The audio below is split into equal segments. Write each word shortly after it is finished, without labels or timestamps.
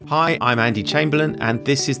Hi, I'm Andy Chamberlain, and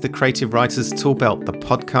this is the Creative Writers Toolbelt, the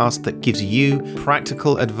podcast that gives you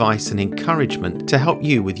practical advice and encouragement to help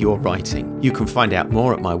you with your writing. You can find out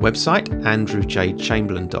more at my website,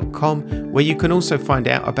 andrewjchamberlain.com, where you can also find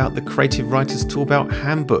out about the Creative Writers Toolbelt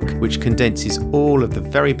Handbook, which condenses all of the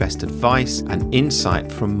very best advice and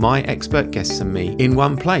insight from my expert guests and me in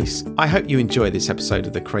one place. I hope you enjoy this episode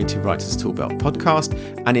of the Creative Writers Toolbelt podcast,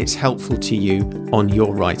 and it's helpful to you on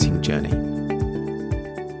your writing journey.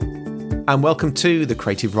 And welcome to the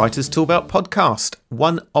Creative Writers Toolbelt podcast.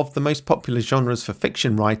 One of the most popular genres for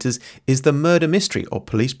fiction writers is the murder mystery or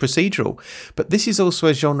police procedural. But this is also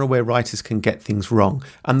a genre where writers can get things wrong.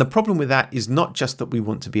 And the problem with that is not just that we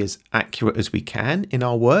want to be as accurate as we can in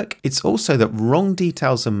our work, it's also that wrong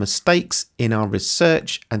details and mistakes in our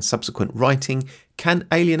research and subsequent writing can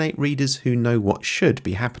alienate readers who know what should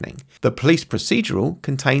be happening. The police procedural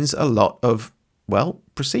contains a lot of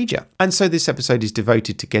procedure. And so this episode is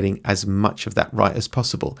devoted to getting as much of that right as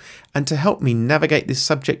possible. And to help me navigate this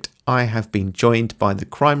subject, I have been joined by the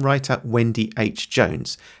crime writer Wendy H.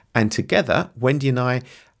 Jones. And together, Wendy and I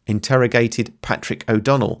interrogated Patrick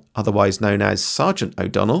O'Donnell, otherwise known as Sergeant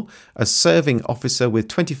O'Donnell, a serving officer with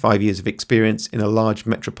 25 years of experience in a large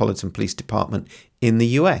metropolitan police department in the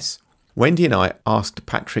US. Wendy and I asked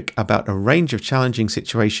Patrick about a range of challenging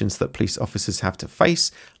situations that police officers have to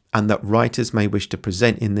face and that writers may wish to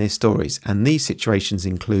present in their stories. And these situations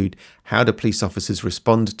include: how do police officers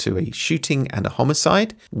respond to a shooting and a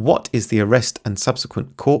homicide? What is the arrest and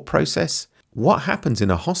subsequent court process? What happens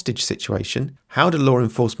in a hostage situation? How do law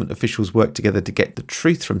enforcement officials work together to get the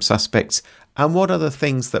truth from suspects? And what are the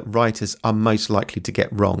things that writers are most likely to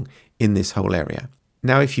get wrong in this whole area?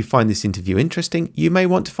 Now, if you find this interview interesting, you may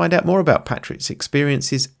want to find out more about Patrick's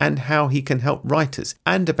experiences and how he can help writers,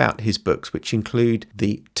 and about his books, which include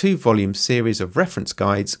the 2-volume series of reference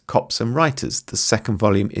guides, Cops and Writers. The second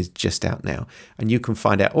volume is just out now, and you can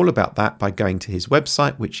find out all about that by going to his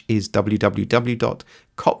website, which is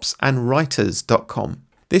www.copsandwriters.com.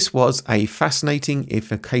 This was a fascinating,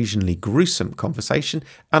 if occasionally gruesome, conversation,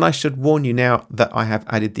 and I should warn you now that I have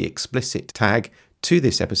added the explicit tag to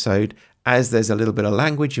this episode, as there's a little bit of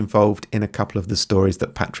language involved in a couple of the stories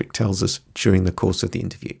that Patrick tells us during the course of the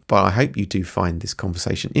interview. But I hope you do find this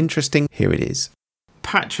conversation interesting. Here it is.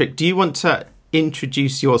 Patrick, do you want to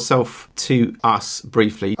introduce yourself to us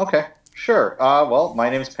briefly? Okay, sure. Well,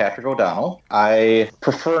 my name is Patrick O'Donnell. I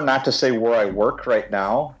prefer not to say where I work right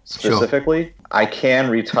now, specifically. Sure. I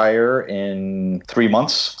can retire in 3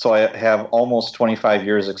 months, so I have almost 25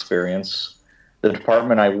 years experience. The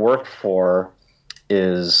department I work for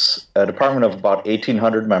is a department of about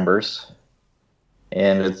 1,800 members,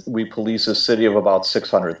 and we police a city of about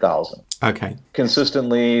 600,000. Okay.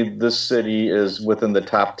 Consistently, this city is within the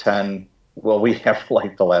top 10. Well, we have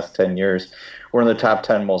like the last 10 years. We're in the top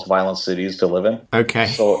 10 most violent cities to live in. Okay.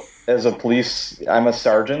 So as a police, I'm a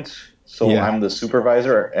sergeant, so yeah. I'm the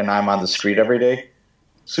supervisor, and I'm on the street every day,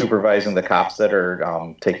 supervising the cops that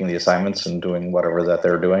are taking the assignments and doing whatever that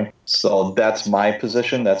they're doing. So that's my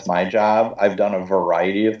position. That's my job. I've done a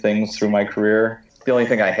variety of things through my career. The only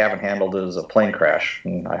thing I haven't handled is a plane crash,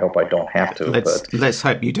 and I hope I don't have to. Let's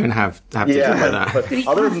hope you don't have to do that. But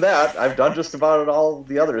other than that, I've done just about all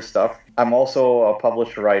the other stuff. I'm also a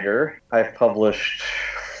published writer. I've published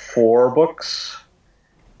 4 books,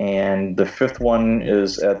 and the 5th one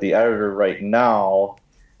is at the editor right now.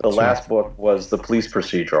 The last book was the police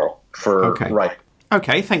procedural for writing.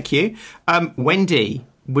 Okay, thank you. Wendy,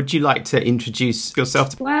 would you like to introduce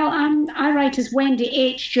yourself? Well, I write as Wendy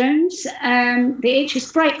H. Jones. The H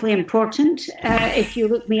is frightfully important if you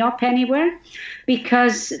look me up anywhere,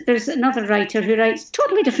 because there's another writer who writes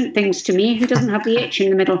totally different things to me who doesn't have the H in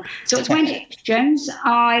the middle. So it's Wendy H. Jones.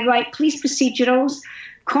 I write police procedurals,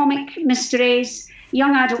 comic mysteries,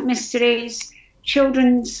 young adult mysteries,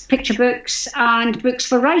 children's picture books, and books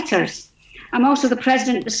for writers. I'm also the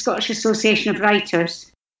president of the Scottish Association of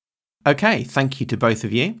Writers. Okay, thank you to both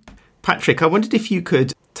of you. Patrick, I wondered if you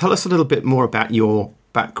could tell us a little bit more about your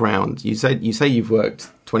background. You say you've worked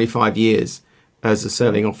 25 years as a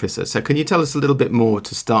serving officer. So can you tell us a little bit more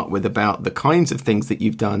to start with about the kinds of things that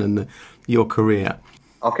you've done and your career?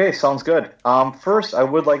 Okay, sounds good. First, I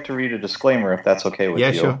would like to read a disclaimer, if that's okay with you.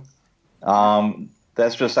 Yeah, sure.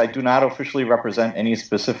 That's just, I do not officially represent any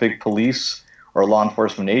specific police or law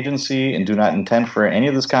enforcement agency and do not intend for any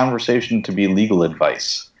of this conversation to be legal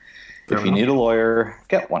advice. If you need a lawyer,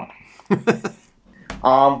 get one.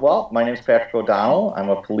 Well, my name is Patrick O'Donnell. I'm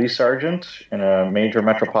a police sergeant in a major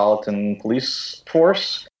metropolitan police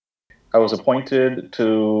force. I was appointed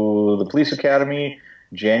to the police academy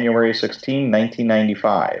January 16,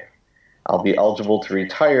 1995. I'll be eligible to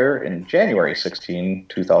retire in January 16,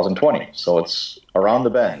 2020. So it's around the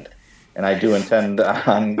bend. And I do intend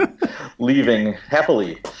on leaving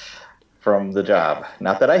happily from the job.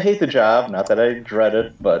 Not that I hate the job, not that I dread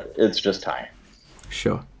it, but it's just time.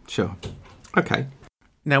 Sure. Okay.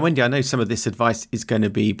 Now, Wendy, I know some of this advice is going to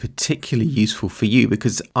be particularly useful for you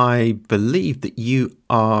because I believe that you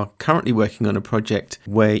are currently working on a project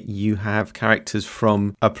where you have characters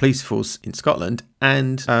from a police force in Scotland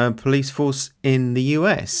and a police force in the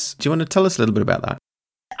US. Do you want to tell us a little bit about that?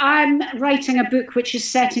 I'm writing a book which is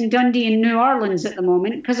set in Dundee and New Orleans at the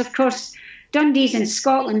moment because, of course, Dundee's in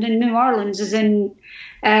Scotland and New Orleans is in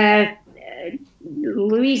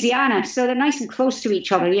Louisiana, so they're nice and close to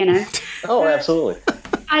each other, you know. Oh, absolutely.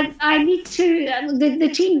 I need to,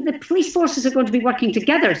 the police forces are going to be working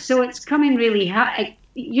together, so it's coming really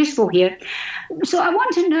useful here. So I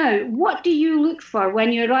want to know, what do you look for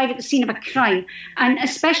when you arrive at the scene of a crime, and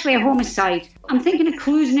especially a homicide? I'm thinking of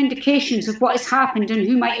clues and indications of what has happened and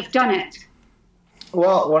who might have done it.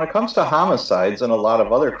 Well, when it comes to homicides and a lot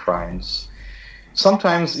of other crimes,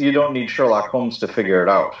 sometimes you don't need Sherlock Holmes to figure it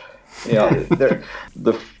out. You know,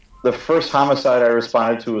 the first homicide I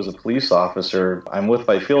responded to as a police officer, I'm with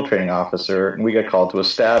my field training officer, and we got called to a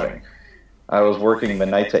stabbing. I was working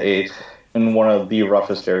midnight to 8 in one of the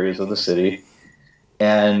roughest areas of the city,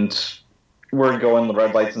 and we're going the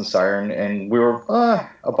red lights and siren, and we were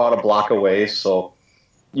about a block away, so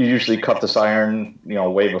you usually cut the siren,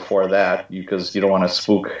 way before that, because you don't want to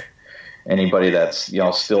spook anybody that's,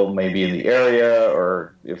 still maybe in the area,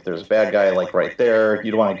 or if there's a bad guy like right there,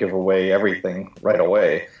 you don't want to give away everything right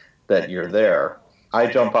away that you're there. I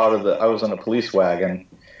was in a police wagon.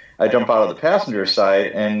 I jump out of the passenger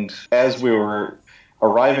side, and as we were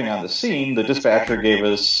arriving on the scene, the dispatcher gave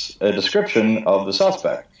us a description of the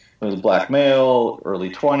suspect. It was a black male,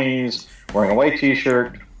 early 20s, wearing a white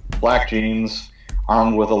t-shirt, black jeans,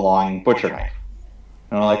 armed with a long butcher knife.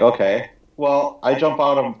 And I'm like, okay. Well, I jump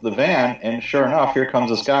out of the van, and sure enough, here comes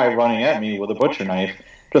this guy running at me with a butcher knife.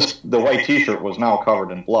 Just the white t-shirt was now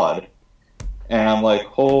covered in blood. And I'm like,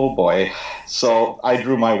 oh boy. So I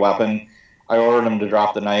drew my weapon. I ordered him to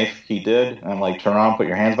drop the knife. He did. And I'm like, turn around, put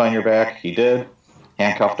your hands behind your back. He did.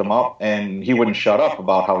 Handcuffed him up. And he wouldn't shut up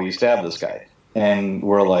about how he stabbed this guy. And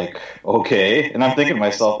we're like, okay. And I'm thinking to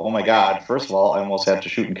myself, oh my God, first of all, I almost had to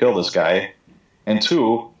shoot and kill this guy. And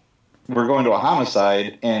two, we're going to a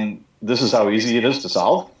homicide, and this is how easy it is to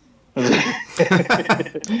solve?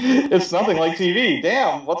 It's nothing like TV.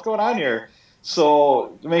 Damn, what's going on here?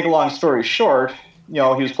 So, to make a long story short, he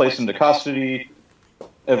was placed into custody.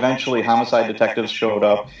 Eventually, homicide detectives showed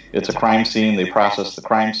up. It's a crime scene. They processed the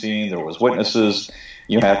crime scene. There was witnesses.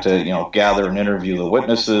 You have to, gather and interview the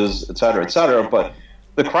witnesses, et cetera, et cetera. But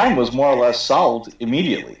the crime was more or less solved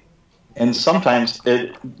immediately. And sometimes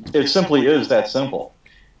it simply is that simple.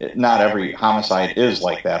 Not every homicide is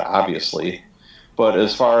like that, obviously. But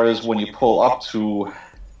as far as when you pull up to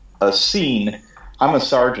a scene, I'm a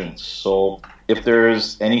sergeant, so if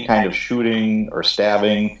there's any kind of shooting or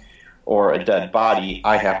stabbing or a dead body,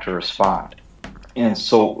 I have to respond. And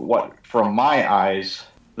so from my eyes,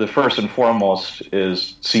 the first and foremost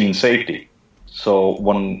is scene safety. So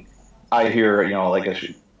when I hear,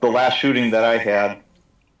 the last shooting that I had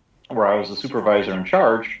where I was the supervisor in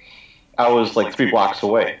charge, I was like 3 blocks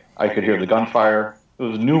away. I could hear the gunfire. It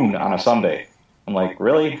was noon on a Sunday. I'm like,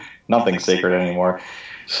 really? Nothing's sacred anymore.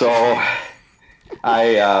 So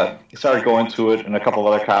I started going to it, and a couple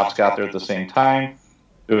of other cops got there at the same time.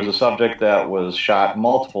 There was a subject that was shot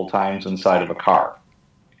multiple times inside of a car.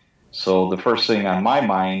 So the first thing on my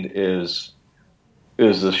mind is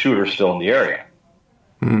the shooter still in the area?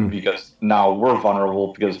 Because now we're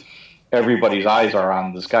vulnerable because everybody's eyes are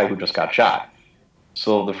on this guy who just got shot.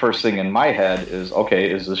 So the first thing in my head is, okay,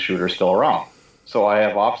 is the shooter still around? So I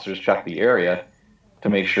have officers check the area to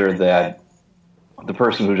make sure that the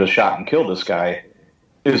person who just shot and killed this guy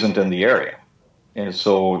isn't in the area. And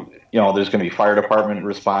so, there's going to be fire department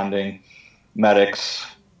responding, medics,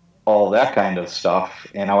 all that kind of stuff.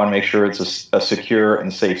 And I want to make sure it's a secure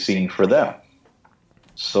and safe scene for them.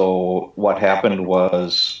 So what happened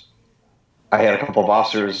was I had a couple of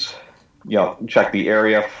officers, check the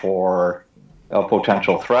area for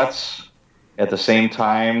potential threats. At the same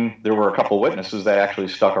time, there were a couple of witnesses that actually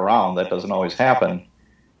stuck around. That doesn't always happen.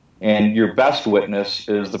 And your best witness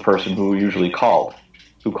is the person who who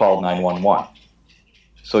called 911.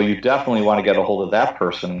 So you definitely want to get a hold of that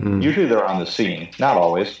person. Usually they're on the scene, not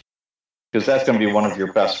always, because that's going to be one of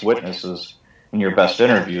your best witnesses in your best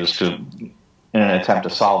interviews in an attempt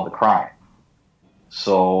to solve the crime.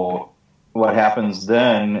 So what happens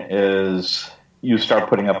then is you start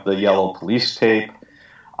putting up the yellow police tape.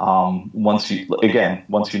 Once you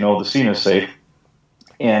know the scene is safe,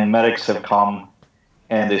 and medics have come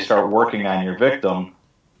and they start working on your victim,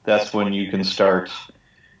 that's when you can start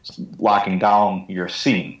locking down your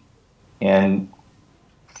scene. And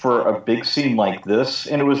for a big scene like this,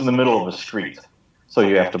 and it was in the middle of a street, so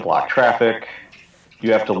you have to block traffic,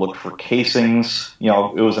 you have to look for casings. It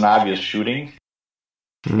was an obvious shooting.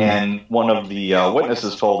 And one of the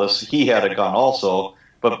witnesses told us he had a gun also,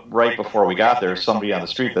 but right before we got there, somebody on the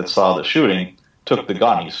street that saw the shooting took the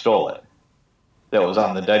gun. He stole it. That was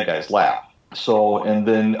on the dead guy's lap. So, and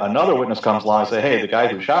then another witness comes along and says, hey, the guy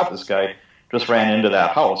who shot this guy just ran into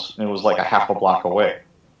that house, and it was like a half a block away.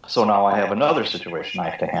 So now I have another situation I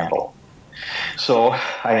have to handle. So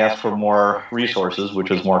I asked for more resources,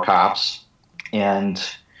 which is more cops. And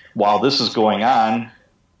while this is going on,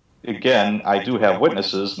 again, I do have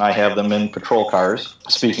witnesses, and I have them in patrol cars,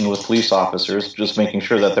 speaking with police officers, just making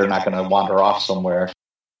sure that they're not going to wander off somewhere,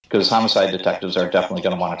 because homicide detectives are definitely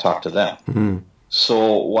going to want to talk to them. Mm-hmm.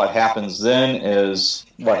 So what happens then is,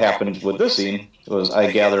 what happened with this scene was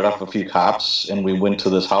I gathered up a few cops, and we went to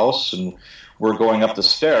this house, and we're going up the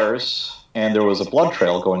stairs, and there was a blood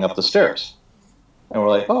trail going up the stairs. And we're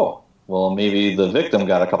like, oh, well, maybe the victim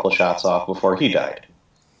got a couple of shots off before he died.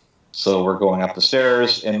 So we're going up the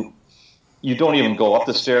stairs, and you don't even go up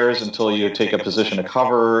the stairs until you take a position of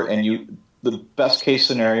cover, and the best case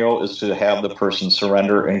scenario is to have the person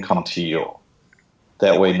surrender and come to you.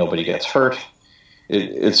 That way nobody gets hurt.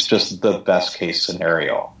 It's just the best case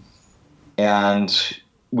scenario. And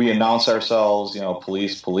we announce ourselves,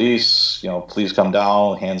 police, please come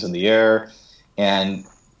down, hands in the air, and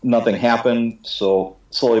nothing happened. So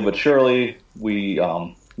slowly but surely, we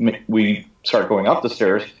start going up the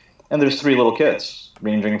stairs, and there's 3 little kids,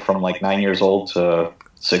 ranging from like 9 years old to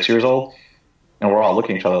 6 years old. And we're all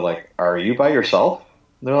looking at each other like, are you by yourself?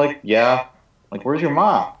 They're like, yeah. Like, where's your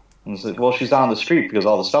mom? And I said, well, she's down the street because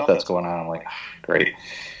all the stuff that's going on. I'm like, great.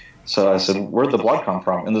 So I said, where'd the blood come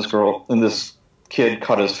from? And this kid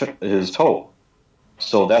cut his toe.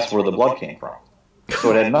 So that's where the blood came from.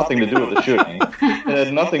 So it had nothing to do with the shooting. It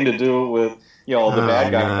had nothing to do with, the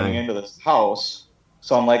bad guy coming into this house.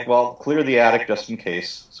 So I'm like, well, clear the attic just in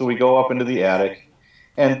case. So we go up into the attic,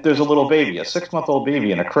 and there's a little baby, a 6-month-old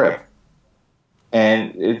baby in a crib.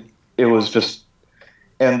 And it was just,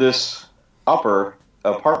 and this upper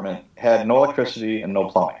apartment had no electricity and no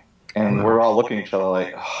plumbing. And we're all looking at each other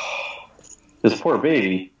like, oh, this poor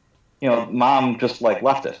baby, mom just like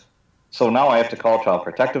left it. So now I have to call Child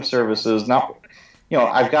Protective Services. Now,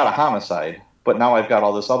 I've got a homicide, but now I've got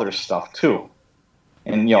all this other stuff too.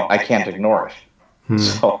 And, I can't ignore it.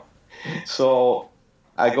 So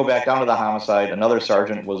I go back down to the homicide. Another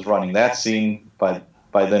sergeant was running that scene, but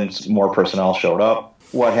by then more personnel showed up.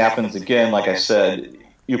 What happens again, like I said,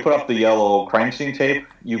 you put up the yellow crime scene tape,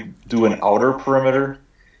 you do an outer perimeter,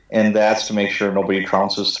 and that's to make sure nobody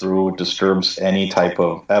trounces through, disturbs any type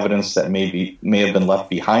of evidence that may have been left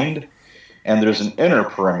behind. And there's an inner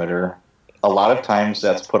perimeter. A lot of times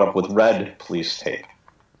that's put up with red police tape.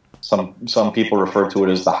 Some people refer to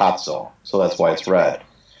it as the hot zone, so that's why it's red.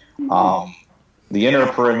 The inner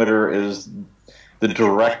perimeter is the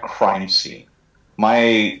direct crime scene.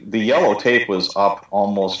 The yellow tape was up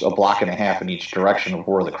almost a block and a half in each direction of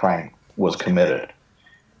where the crime was committed.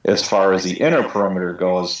 As far as the inner perimeter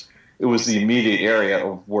goes, it was the immediate area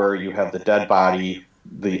of where you have the dead body,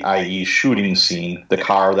 the i.e. shooting scene, the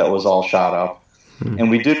car that was all shot up.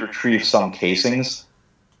 And we did retrieve some casings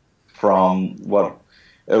from what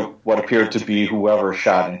appeared to be whoever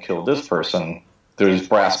shot and killed this person. There's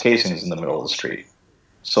brass casings in the middle of the street.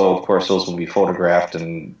 So, of course, those will be photographed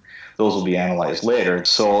and those will be analyzed later.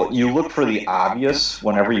 So you look for the obvious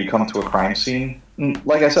whenever you come to a crime scene.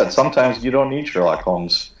 Like I said, sometimes you don't need Sherlock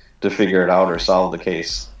Holmes to figure it out or solve the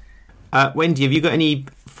case. Wendy, have you got any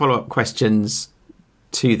follow-up questions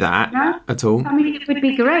to that at all? I mean, it would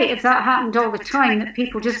be great if that happened all the time, that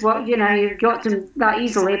people just, you got them that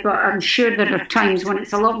easily, but I'm sure there are times when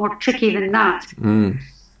it's a lot more tricky than that.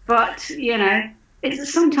 But,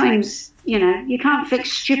 it's sometimes, you can't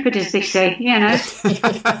fix stupid, as they say,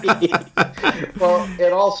 Well,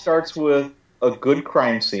 it all starts with a good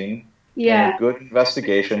crime scene and a good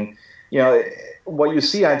investigation. What you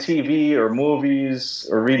see on TV or movies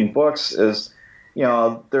or reading books is,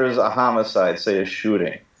 there's a homicide, say a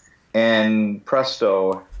shooting, and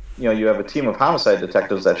presto, you have a team of homicide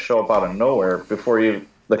detectives that show up out of nowhere before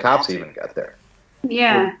the cops even get there.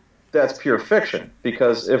 Yeah. Well, that's pure fiction,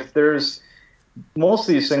 because most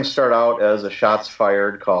of these things start out as a shots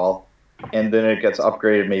fired call, and then it gets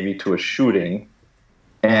upgraded maybe to a shooting.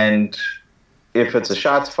 And if it's a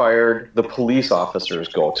shots fired, the police officers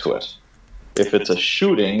go to it. If it's a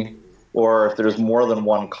shooting, or if there's more than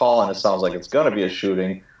one call and it sounds like it's going to be a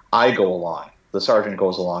shooting, I go along. The sergeant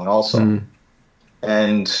goes along also.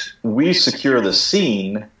 And we secure the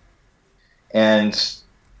scene, and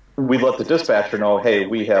we let the dispatcher know, hey,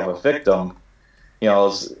 we have a victim.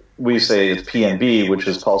 We say it's PNB, which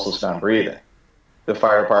is pulseless non-breathing. The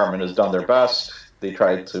fire department has done their best. They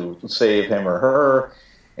tried to save him or her,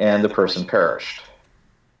 and the person perished.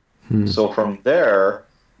 So from there,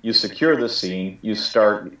 you secure the scene. You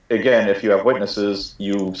start, again, if you have witnesses,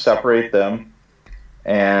 you separate them,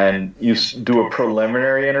 and you do a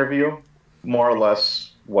preliminary interview, more or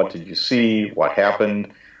less, what did you see, what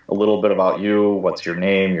happened, a little bit about you, what's your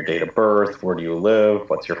name, your date of birth, where do you live,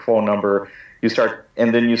 what's your phone number.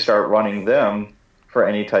 And then you start running them for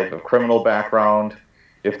any type of criminal background,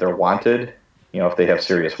 if they're wanted, if they have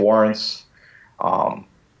serious warrants,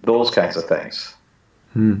 those kinds of things.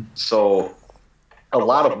 So a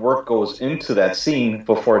lot of work goes into that scene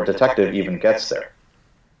before a detective even gets there.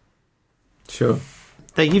 Sure.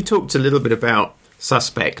 Now, you've talked a little bit about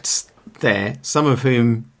suspects there, some of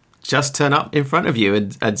whom just turn up in front of you,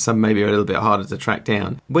 and some maybe are a little bit harder to track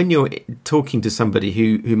down. When you're talking to somebody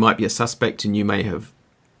who might be a suspect and you may have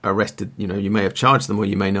arrested, you may have charged them or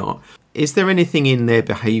you may not, is there anything in their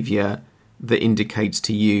behaviour that indicates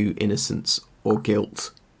to you innocence or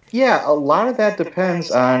guilt? Yeah, a lot of that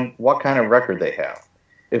depends on what kind of record they have.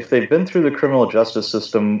 If they've been through the criminal justice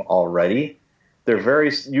system already, they're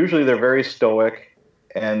very stoic,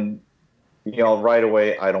 and right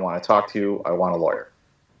away, I don't want to talk to you, I want a lawyer.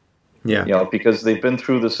 Yeah. Because they've been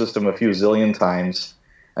through the system a few zillion times.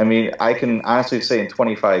 I mean, I can honestly say in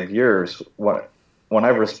 25 years, when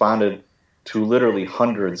I've responded to literally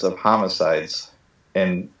hundreds of homicides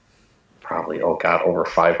and probably, over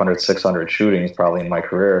 500, 600 shootings probably in my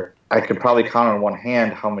career, I could probably count on one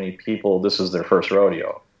hand how many people this is their first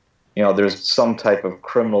rodeo. There's some type of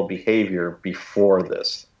criminal behavior before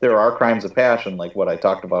this. There are crimes of passion, like what I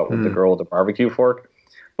talked about with the girl with the barbecue fork.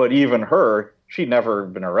 But even her, she'd never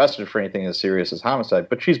been arrested for anything as serious as homicide,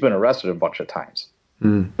 but she's been arrested a bunch of times.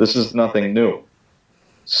 This is nothing new.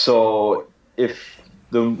 So if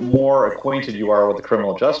the more acquainted you are with the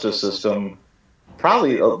criminal justice system,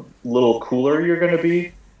 probably a little cooler you're going to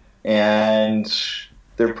be, and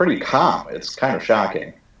they're pretty calm. It's kind of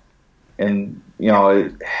shocking. And,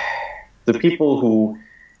 the people who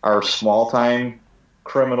are small-time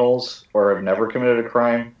criminals or have never committed a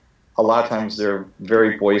crime, a lot of times they're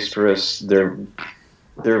very boisterous. They're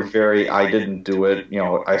very, I didn't do it.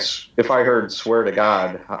 If I heard swear to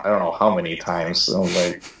God, I don't know how many times, I'm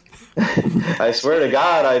like, I swear to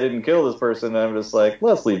God I didn't kill this person. And I'm just like,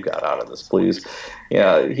 let's leave God out of this, please.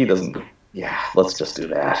 Yeah, he doesn't. Yeah, let's just do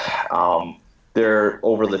that. They're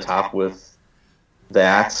over the top with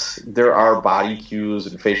that. There are body cues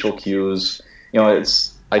and facial cues.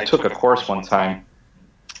 I took a course one time.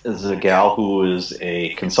 This is a gal who is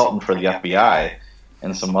a consultant for the FBI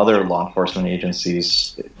and some other law enforcement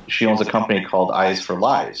agencies. She owns a company called Eyes for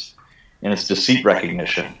Lies, and it's deceit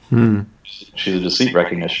recognition. She's a deceit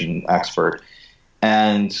recognition expert.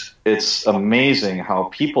 And it's amazing how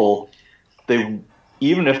people,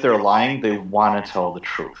 even if they're lying, they want to tell the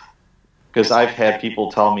truth. Because I've had people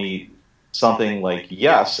tell me something like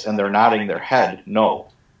yes, and they're nodding their head no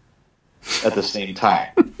at the same time.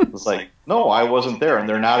 It's like, no, I wasn't there, and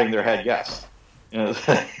they're nodding their head yes.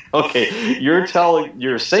 Okay,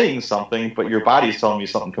 you're saying something, but your body's telling me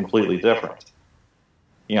something completely different.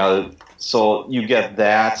 So you get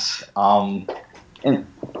that. And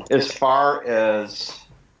as far as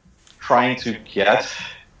trying to get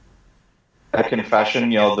a confession,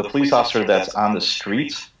 the police officer that's on the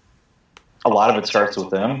street, a lot of it starts with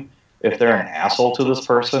them. If they're an asshole to this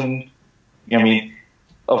person,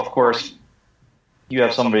 of course, you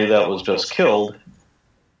have somebody that was just killed,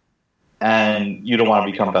 and you don't want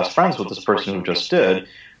to become best friends with this person who just did.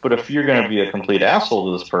 But if you're going to be a complete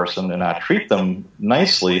asshole to this person and not treat them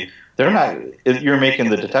nicely, you're making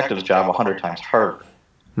the detective's job 100 times harder.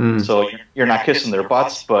 So you're not kissing their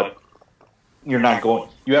butts, but you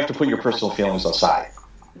have to put your personal feelings aside.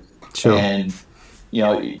 Sure. And,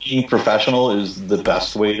 being professional is the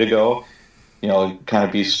best way to go. Kind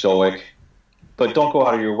of be stoic, but don't go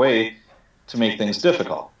out of your way to make things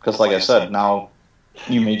difficult. Because like I said, now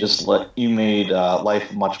you made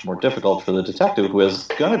life much more difficult for the detective, who is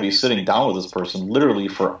going to be sitting down with this person literally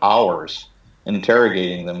for hours,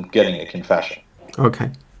 interrogating them, getting a confession. Okay.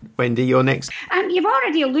 Wendy, you're next. You've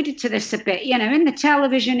already alluded to this a bit. In the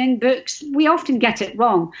television, in books, we often get it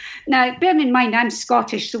wrong. Now, bearing in mind I'm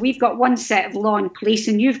Scottish, so we've got one set of law and police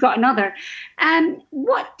and you've got another.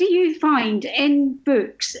 What do you find in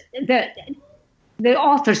books that the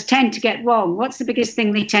authors tend to get wrong? What's the biggest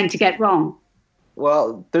thing they tend to get wrong?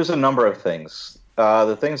 Well, there's a number of things.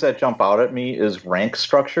 The things that jump out at me is rank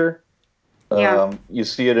structure. Yeah. You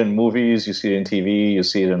see it in movies, you see it in TV, you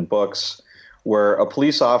see it in books, where a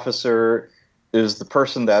police officer is the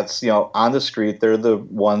person that's, on the street. They're the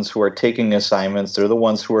ones who are taking assignments. They're the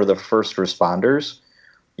ones who are the first responders.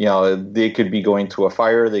 They could be going to a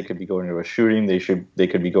fire. They could be going to a shooting. They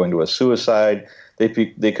could be going to a suicide. They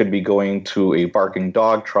could be going to a barking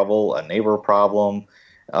dog trouble, a neighbor problem,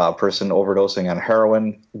 a person overdosing on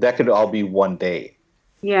heroin. That could all be one day.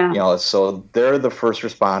 Yeah. So they're the first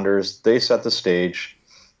responders. They set the stage.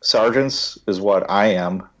 Sergeants is what I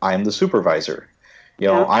am. I'm the supervisor.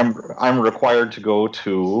 I'm required to go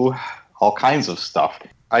to all kinds of stuff.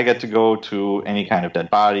 I get to go to any kind of dead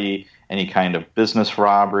body, any kind of business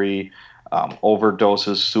robbery,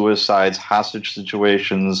 overdoses, suicides, hostage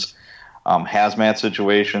situations, hazmat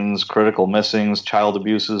situations, critical missings, child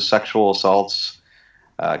abuses, sexual assaults,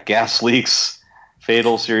 gas leaks,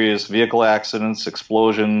 fatal serious vehicle accidents,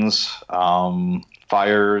 explosions,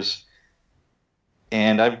 fires.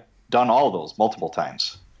 And I've done all of those multiple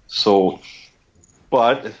times.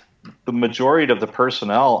 But the majority of the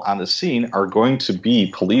personnel on the scene are going to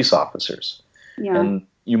be police officers. Yeah. And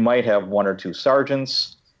you might have one or two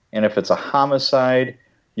sergeants. And if it's a homicide,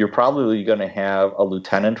 you're probably going to have a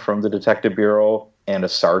lieutenant from the detective bureau and a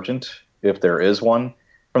sergeant, if there is one,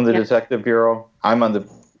 from the detective bureau. I'm on the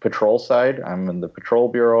patrol side. I'm in the patrol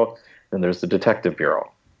bureau. Then there's the detective bureau,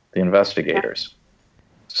 the investigators. Yeah.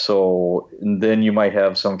 So then you might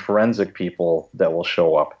have some forensic people that will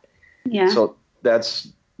show up. Yeah. So that's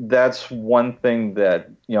one thing that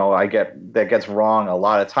that gets wrong a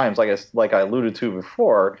lot of times. Like I alluded to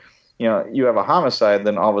before, you have a homicide,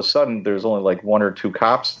 then all of a sudden there's only like one or two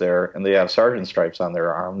cops there, and they have sergeant stripes on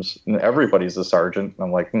their arms, and everybody's a sergeant. And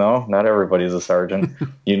I'm like, no, not everybody's a sergeant.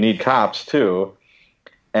 You need cops too.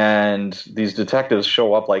 And these detectives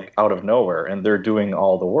show up like out of nowhere, and they're doing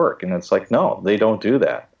all the work. And it's like, no, they don't do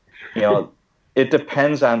that. It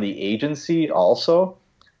depends on the agency also.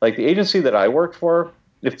 Like the agency that I work for,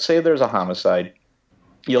 if say there's a homicide,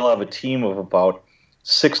 you'll have a team of about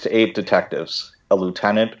 6 to 8 detectives, a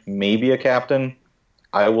lieutenant, maybe a captain.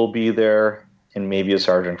 I will be there, and maybe a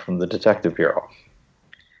sergeant from the detective bureau.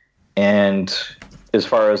 And as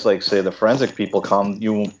far as like say the forensic people come,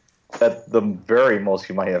 at the very most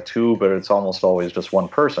you might have 2, but it's almost always just one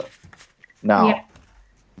person. Now,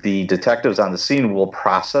 the detectives on the scene will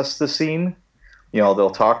process the scene.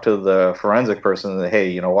 They'll talk to the forensic person and say, hey,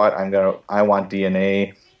 you know what? I want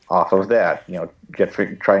DNA off of that.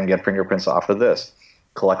 Try and get fingerprints off of this.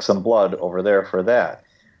 Collect some blood over there for that.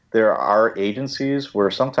 There are agencies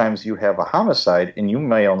where sometimes you have a homicide and you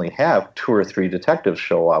may only have 2 or 3 detectives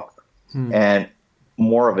show up and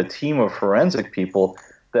more of a team of forensic people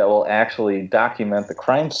that will actually document the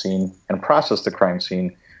crime scene and process the crime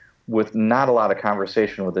scene with not a lot of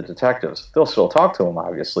conversation with the detectives. They'll still talk to them,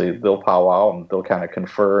 obviously. They'll powwow and they'll kind of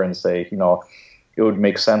confer and say, it would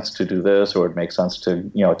make sense to do this, or it would make sense to,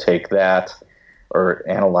 take that, or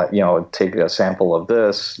analyze, take a sample of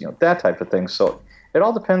this, that type of thing. So it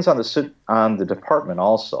all depends on the department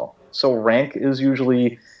also. So rank is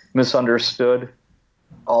usually misunderstood.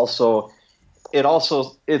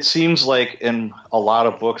 It seems like in a lot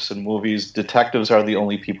of books and movies, detectives are the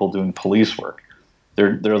only people doing police work.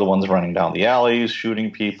 They're the ones running down the alleys,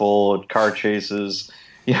 shooting people, car chases,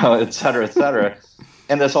 et cetera, et cetera.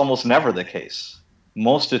 And that's almost never the case.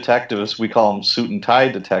 Most detectives, we call them suit and tie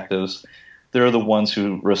detectives, they're the ones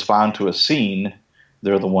who respond to a scene.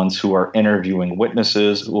 They're the ones who are interviewing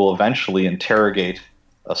witnesses, who will eventually interrogate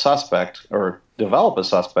a suspect or develop a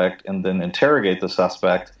suspect and then interrogate the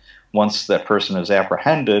suspect. Once that person is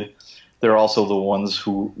apprehended, they're also the ones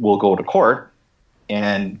who will go to court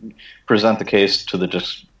and present the case to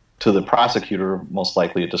the prosecutor, most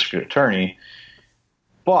likely a district attorney.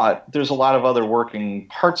 But there's a lot of other working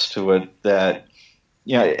parts to it that,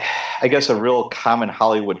 I guess a real common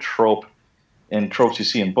Hollywood trope, and tropes you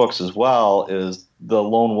see in books as well, is the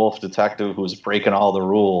lone wolf detective who's breaking all the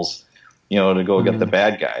rules, to go get the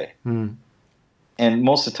bad guy. And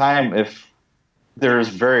most of the time, there's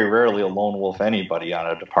very rarely a lone wolf anybody on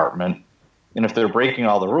a department. And if they're breaking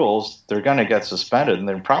all the rules, they're going to get suspended and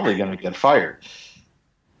they're probably going to get fired.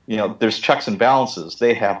 There's checks and balances.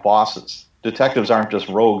 They have bosses. Detectives aren't just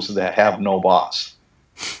rogues that have no boss.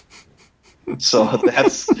 So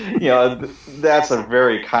that's a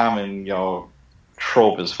very common,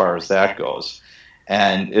 trope as far as that goes.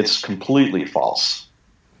 And it's completely false.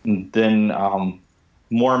 And then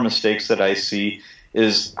more mistakes that I see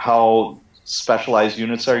is how specialized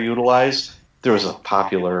units are utilized. there was a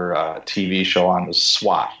popular TV show on the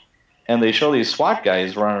SWAT. And they show these SWAT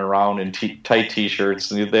guys running around in tight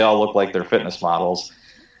T-shirts. And they all look like they're fitness models.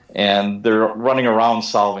 And they're running around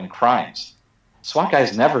solving crimes. SWAT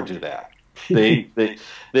guys never do that. They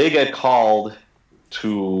get called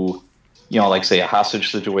to, like, say, a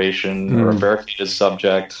hostage situation or a barricaded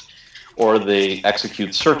subject, or they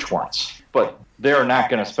execute search warrants. But they're not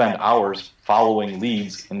going to spend hours following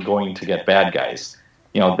leads and going to get bad guys,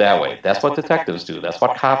 that way. That's what detectives do. That's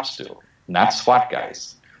what cops do, not SWAT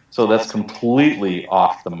guys. So that's completely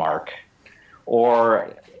off the mark.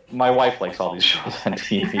 Or my wife likes all these shows on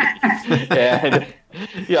TV. And,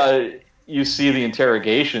 you see the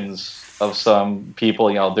interrogations of some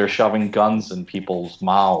people, they're shoving guns in people's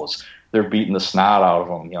mouths. They're beating the snot out of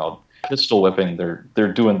them, pistol whipping.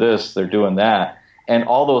 They're doing this, they're doing that. And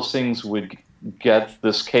all those things would get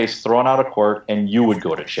this case thrown out of court, and you would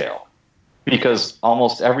go to jail. Because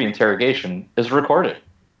almost every interrogation is recorded.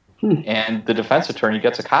 And the defense attorney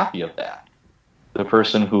gets a copy of that. The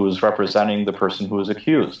person who is representing the person who is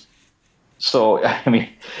accused. So, I mean,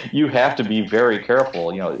 you have to be very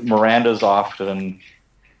careful. Miranda's often,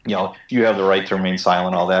 you have the right to remain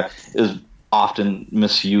silent, all that is often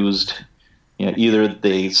misused. Either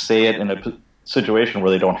they say it in a situation where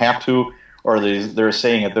they don't have to, or they're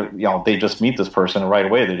saying it, they just meet this person and right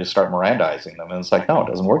away they just start Mirandizing them. And it's like, no, it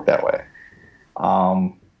doesn't work that way.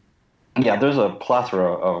 There's a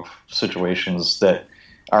plethora of situations that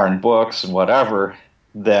are in books and whatever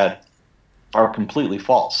that are completely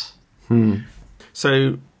false.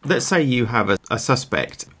 So let's say you have a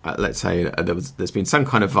suspect, let's say there's been some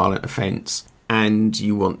kind of violent offence and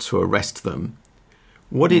you want to arrest them.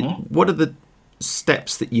 What are the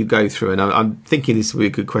steps that you go through? And I'm thinking this would be a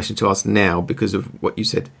good question to ask now because of what you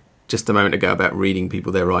said just a moment ago about reading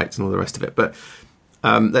people their rights and all the rest of it. But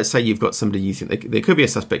let's say you've got somebody you think there could be a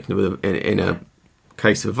suspect in a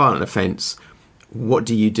case of a violent offence. What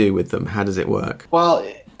do you do with them? How does it work? Well,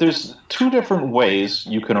 there's two different ways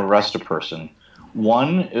you can arrest a person.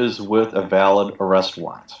 One is with a valid arrest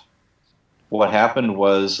warrant. What happened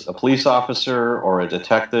was a police officer or a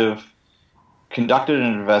detective conducted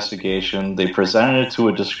an investigation, they presented it to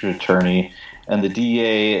a district attorney, and the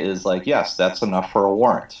DA is like, yes, that's enough for a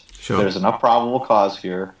warrant. Sure. There's enough probable cause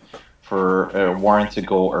here for a warrant to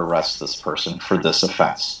go arrest this person for this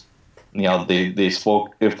offense. They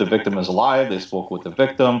spoke, if the victim is alive, they spoke with the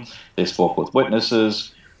victim, they spoke with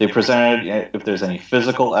witnesses, they presented if there's any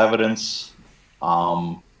physical evidence,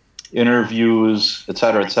 interviews, et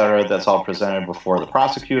cetera, that's all presented before the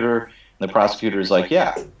prosecutor. And the prosecutor is like,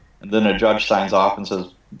 yeah. And then a judge signs off and says,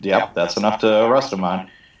 yep, that's enough to arrest him on.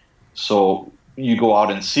 So you go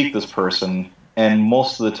out and seek this person, and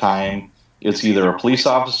most of the time it's either a police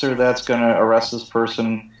officer that's going to arrest this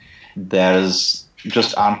person that is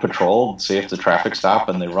just on patrol, say if the traffic stop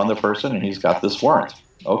and they run the person and he's got this warrant.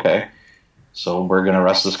 Okay, so we're going to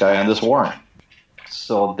arrest this guy on this warrant.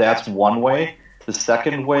 So that's one way. The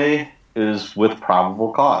second way is with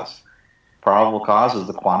probable cause. Probable cause is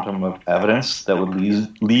the quantum of evidence that would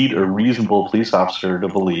lead a reasonable police officer to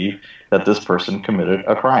believe that this person committed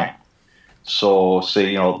a crime. So, say,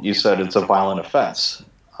 you said it's a violent offense.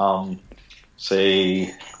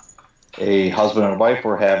 Say a husband and wife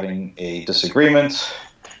were having a disagreement,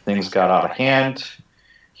 things got out of hand,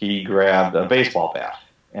 he grabbed a baseball bat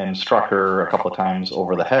and struck her a couple of times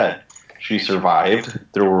over the head. She survived.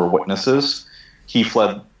 There were witnesses. He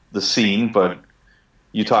fled the scene, but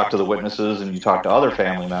you talk to the witnesses and you talk to other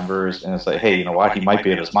family members, and it's like, hey, you know what? He might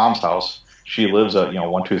be at his mom's house. She lives at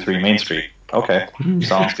 123 Main Street. Okay,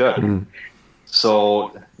 sounds good.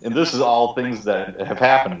 So, and this is all things that have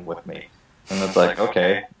happened with me, and it's like,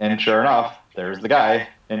 okay, and sure enough, there's the guy,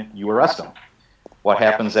 and you arrest him. What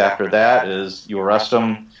happens after that is you arrest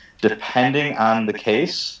him, depending on the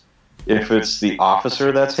case. If it's the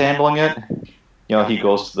officer that's handling it, he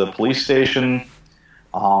goes to the police station.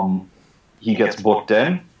 He gets booked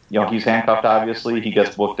in. He's handcuffed, obviously. He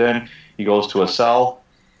gets booked in. He goes to a cell.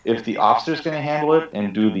 If the officer's going to handle it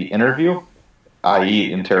and do the interview,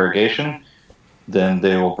 i.e. interrogation, then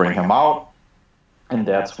they will bring him out, and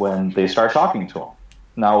that's when they start talking to him.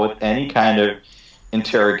 Now, with any kind of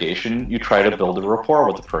interrogation, you try to build a rapport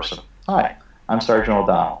with the person. Hi, I'm Sergeant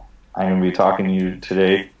O'Donnell. I'm going to be talking to you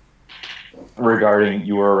today regarding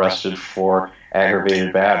you were arrested for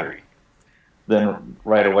aggravated battery. Then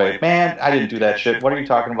right away, man, I didn't do that shit. What are you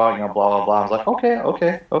talking about? Blah, blah, blah. I was like,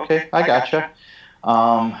 okay, I gotcha.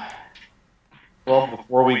 Well,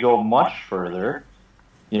 before we go much further,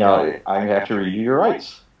 I have to read you your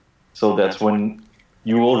rights. So that's when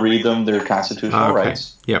you will read them their constitutional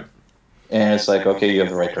rights. Yep. And it's like, okay, you have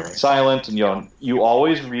the right to remain silent. And, you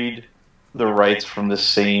always read the rights from the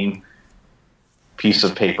same piece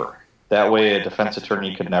of paper. That way a defense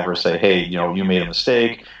attorney could never say, hey, you made a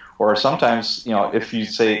mistake. Or sometimes, if you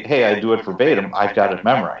say, hey, I do it verbatim, I've got it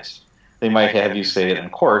memorized. They might have you say it in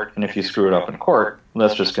court, and if you screw it up in court,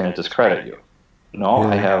 that's just going to discredit you.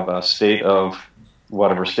 I have a state of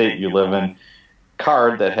whatever state you live in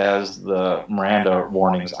card that has the Miranda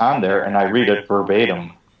warnings on there, and I read it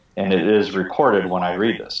verbatim, and it is recorded when I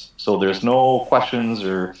read this. So there's no questions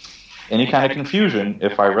or any kind of confusion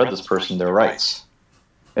if I read this person their rights.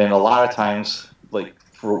 And a lot of times, like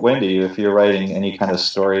for Wendy, if you're writing any kind of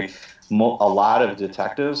story, a lot of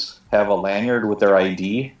detectives have a lanyard with their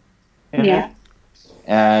ID in it,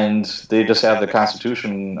 and they just have the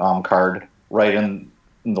Constitution card right in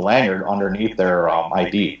the lanyard underneath their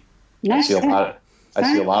ID. I see a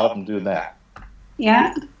lot of them do that.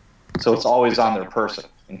 Yeah. So it's always on their person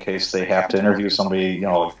in case they have to interview somebody,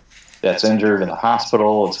 that's injured in the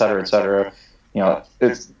hospital, et cetera, et cetera.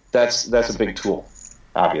 That's a big tool,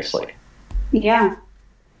 obviously. Yeah.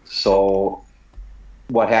 So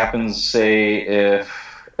what happens, say, if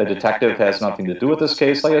a detective has nothing to do with this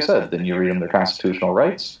case, like I said, then you read them their constitutional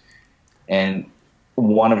rights, and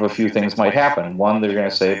one of a few things might happen. One, they're going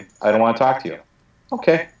to say, I don't want to talk to you.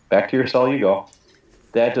 Okay, back to your cell you go.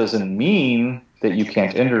 That doesn't mean that you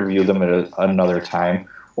can't interview them at another time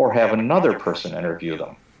or have another person interview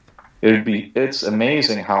them. It's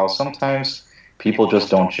amazing how sometimes people just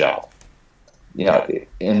don't gel.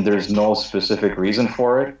 And there's no specific reason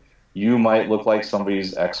for it. You might look like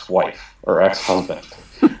somebody's ex-wife or ex-husband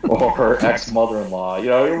or ex-mother-in-law.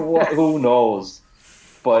 Who knows?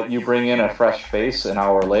 But you bring in a fresh face an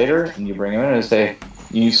hour later, and you bring them in and say,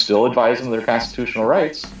 you still advise them of their constitutional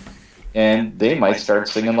rights, and they might start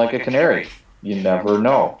singing like a canary. You never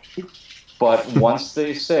know. But once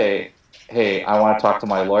they say, hey, I want to talk to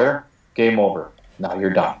my lawyer, game over. Now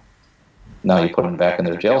you're done. Now you put them back in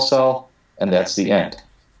their jail cell, and that's the end.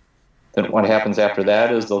 Then what happens after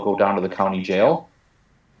that is they'll go down to the county jail.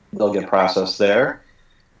 They'll get processed there.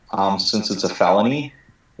 Since it's a felony,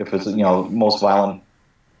 if it's most violent,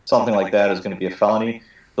 something like that is going to be a felony,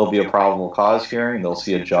 there'll be a probable cause hearing. They'll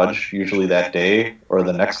see a judge usually that day or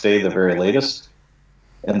the next day, the very latest,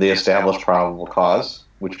 and they establish probable cause,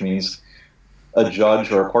 which means a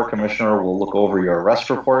judge or a court commissioner will look over your arrest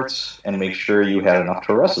reports and make sure you had enough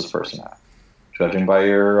to arrest this person on, judging by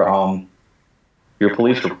your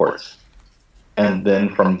police reports. And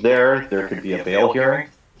then from there could be a bail hearing.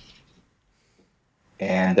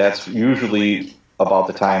 And that's usually about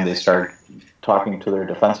the time they start talking to their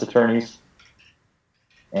defense attorneys.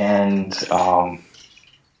 And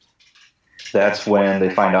that's when they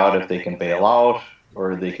find out if they can bail out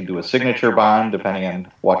or they can do a signature bond, depending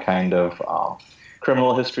on what kind of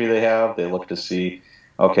criminal history they have. They look to see,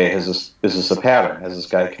 okay, is this a pattern? Has this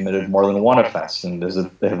guy committed more than one offense? And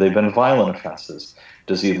have they been violent offenses?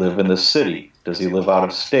 Does he live in the city? Does he live out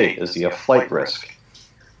of state? Is he a flight risk?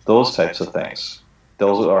 Those types of things.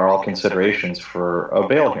 Those are all considerations for a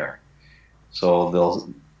bail hearing. So they'll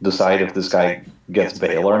decide if this guy gets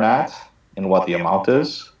bail or not and what the amount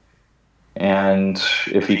is. And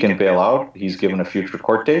if he can bail out, he's given a future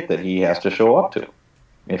court date that he has to show up to.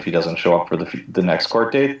 If he doesn't show up for the next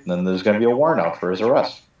court date, then there's going to be a warrant out for his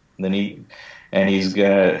arrest. And then he's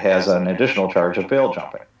has an additional charge of bail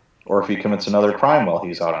jumping. Or if he commits another crime while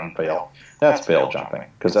he's out on bail, that's bail jumping.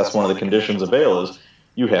 Because that's one of the conditions of bail is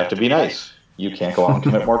you have to be nice. You can't go out and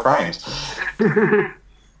commit more crimes.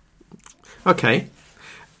 Okay.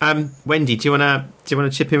 Wendy, do you want to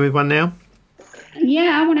chip in with one now?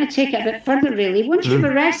 Yeah, I want to take it a bit further, really. Once you've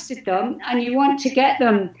arrested them and you want to get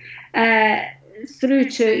them through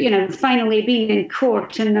to, finally being in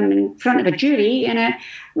court and them in front of a jury,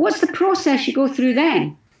 what's the process you go through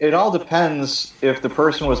then? It all depends if the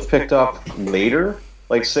person was picked up later.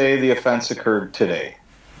 Like, say the offense occurred today.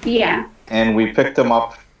 Yeah. And we picked them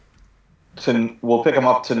up. We'll pick him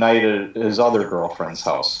up tonight at his other girlfriend's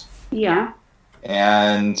house. Yeah.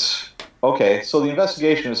 And, okay, so the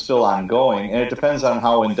investigation is still ongoing, and it depends on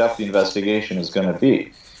how in-depth the investigation is going to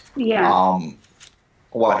be. Yeah.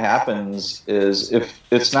 What happens is if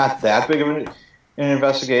it's not that big of an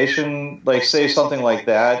investigation, like, say something like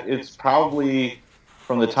that, it's probably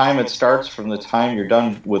from the time it starts, from the time you're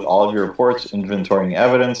done with all of your reports, inventorying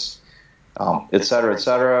evidence, et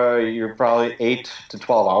cetera, you're probably 8 to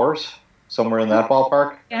 12 hours. Somewhere in that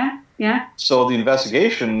ballpark. Yeah, yeah. So the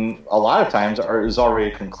investigation, a lot of times, is already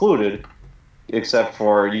concluded, except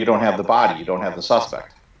for you don't have the body, you don't have the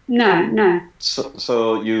suspect. No.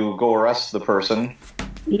 So you go arrest the person.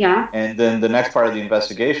 Yeah. And then the next part of the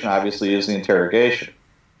investigation, obviously, is the interrogation.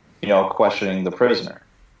 Questioning the prisoner.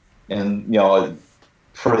 And,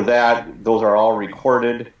 for that, those are all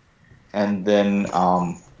recorded, and then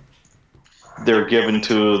they're given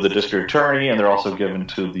to the district attorney, and they're also given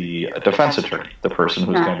to the defense attorney, the person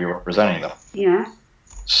who's going to be representing them. Yeah.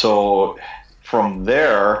 So from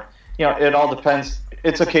there, it all depends.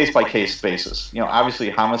 It's a case-by-case basis. Obviously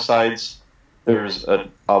homicides, there's a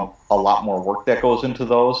lot more work that goes into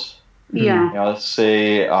those. Yeah. Let's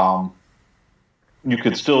say you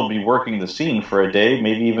could still be working the scene for a day,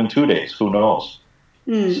 maybe even 2 days. Who knows?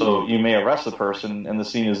 Mm. So you may arrest the person, and the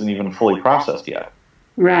scene isn't even fully processed yet.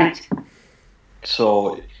 Right.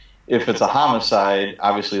 So if it's a homicide,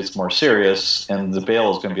 obviously it's more serious, and the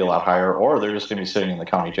bail is going to be a lot higher, or they're just going to be sitting in the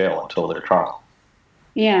county jail until their trial.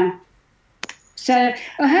 Yeah. So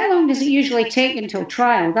how long does it usually take until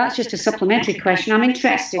trial? That's just a supplementary question. I'm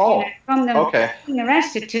interested. From them being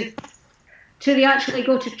arrested to they actually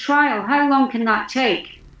go to trial, how long can that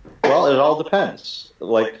take? Well, it all depends.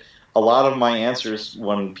 Like a lot of my answers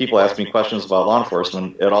when people ask me questions about law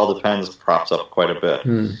enforcement, it all depends props up quite a bit.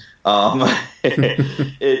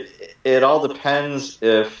 It all depends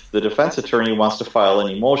if the defense attorney wants to file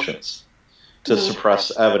any motions to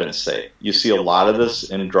suppress evidence, say. You see a lot of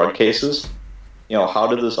this in drug cases. How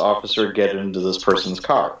did this officer get into this person's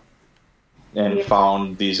car and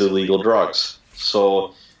found these illegal drugs?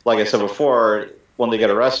 So, like I said before, when they get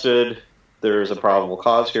arrested, there's a probable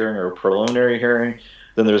cause hearing or a preliminary hearing.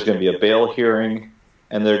 Then there's going to be a bail hearing,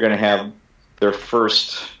 and they're going to have their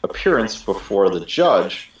first appearance before the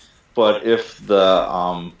judge. But if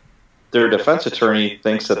their defense attorney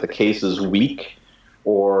thinks that the case is weak,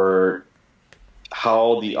 or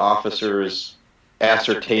how the officers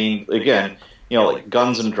ascertained, again, like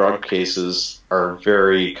guns and drug cases are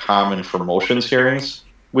very common for motions hearings,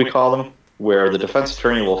 we call them, where the defense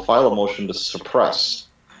attorney will file a motion to suppress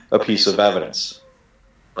a piece of evidence,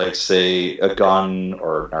 like, say, a gun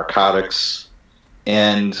or narcotics.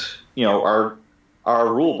 And, our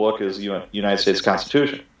rule book is United States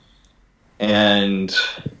Constitution. And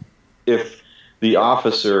if the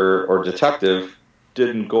officer or detective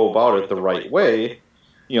didn't go about it the right way,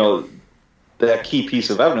 that key piece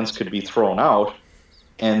of evidence could be thrown out,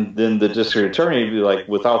 and then the district attorney would be like,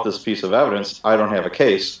 without this piece of evidence, I don't have a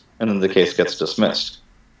case, and then the case gets dismissed.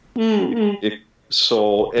 Mm-hmm.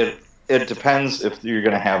 So it depends if you're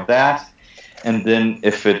going to have that, and then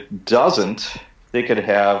if it doesn't, they could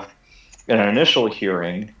have an initial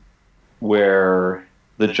hearing where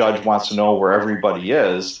the judge wants to know where everybody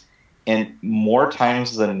is, and more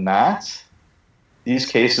times than not, these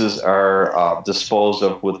cases are disposed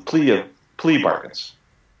of with plea bargains.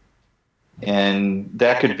 And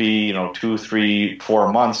that could be, 2, 3,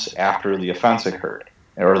 4 months after the offense occurred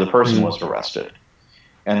or the person was arrested.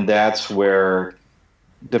 And that's where,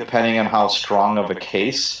 depending on how strong of a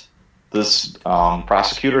case this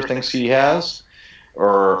prosecutor thinks he has,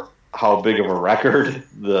 or how big of a record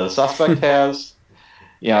the suspect has,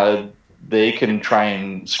 they can try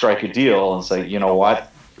and strike a deal and say, you know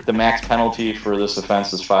what, the max penalty for this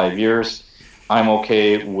offense is 5 years. I'm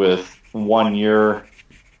okay with 1 year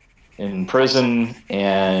in prison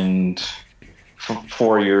and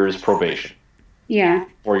 4 years probation. Yeah.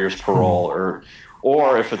 4 years parole,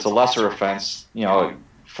 or if it's a lesser offense,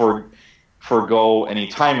 forgo any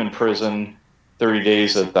time in prison, 30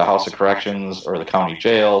 days at the House of Corrections or the county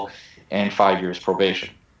jail, and 5 years probation.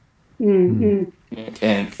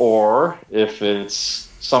 Mm-hmm. Or if it's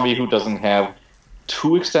somebody who doesn't have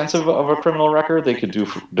too extensive of a criminal record, they could do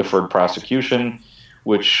deferred prosecution,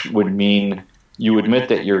 which would mean you admit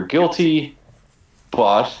that you're guilty,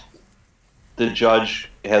 but the judge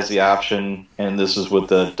has the option, and this is with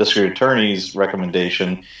the district attorney's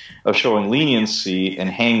recommendation, of showing leniency and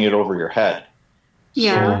hanging it over your head.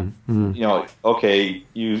 Yeah. So, okay,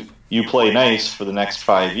 you play nice for the next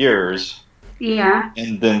 5 years. Yeah.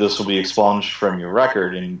 And then this will be expunged from your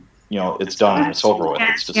record, and it's done and it's over with.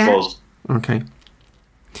 It's disposed. Yeah. Okay.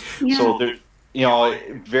 Yeah. So there,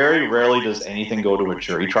 very rarely does anything go to a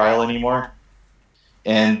jury trial anymore.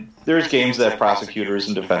 And there's games that prosecutors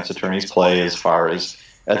and defense attorneys play as far as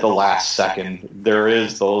at the last second. There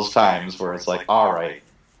is those times where it's like, all right,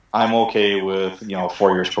 I'm okay with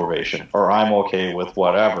 4 years probation, or I'm okay with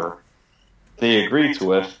whatever. They agree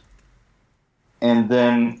to it, and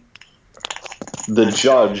then the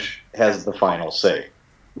judge has the final say.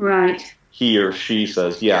 Right. He or she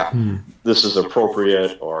says, this is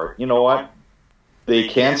appropriate, or, you know what? They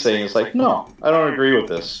can say, it's like, no, I don't agree with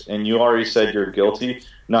this, and you already said you're guilty,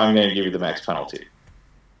 now I'm going to give you the max penalty.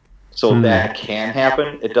 So that can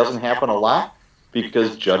happen. It doesn't happen a lot,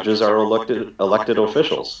 because judges are elected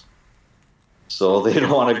officials. So they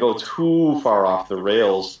don't want to go too far off the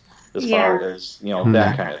rails as far as,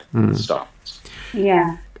 that kind of stuff.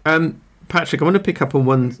 Yeah. Patrick, I want to pick up on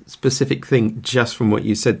one specific thing just from what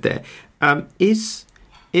you said there. Is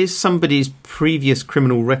somebody's previous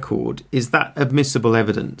criminal record, is that admissible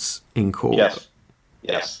evidence in court?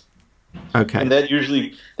 Yes. Okay. And that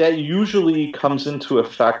usually comes into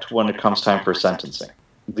effect when it comes time for sentencing.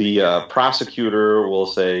 The prosecutor will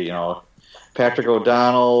say, Patrick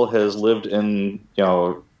O'Donnell has lived in,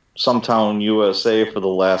 some town USA for the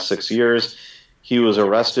last 6 years. He was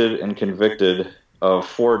arrested and convicted of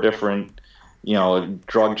 4 different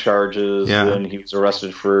drug charges, and he was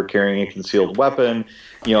arrested for carrying a concealed weapon.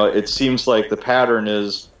 It seems like the pattern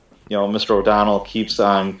is, Mr. O'Donnell keeps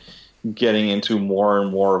on getting into more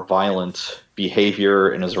and more violent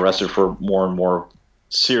behavior and is arrested for more and more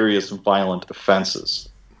serious violent offenses.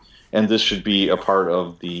 And this should be a part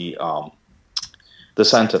of the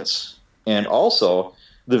sentence. And also,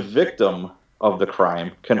 the victim of the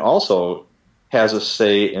crime has a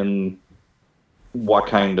say in what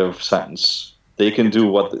kind of sentence. They can do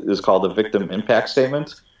what is called a victim impact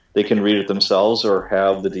statement. They can read it themselves or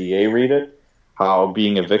have the DA read it, how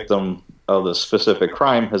being a victim of the specific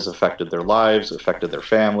crime has affected their lives, affected their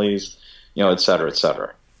families, et cetera, et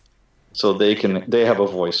cetera. So they have a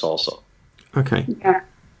voice also. Okay. Yeah.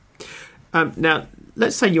 Now,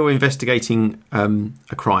 let's say you're investigating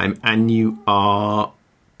a crime and you are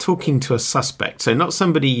talking to a suspect. So not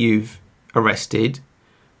somebody you've arrested,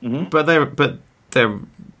 but they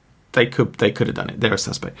could have done it. They're a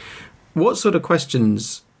suspect. What sort of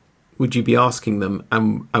questions would you be asking them,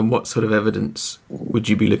 and what sort of evidence would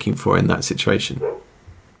you be looking for in that situation?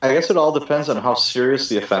 I guess it all depends on how serious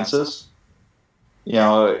the offense is.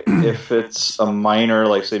 If it's a minor,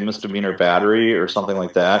 like say misdemeanor battery or something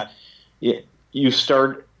like that, you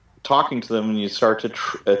start talking to them and you start to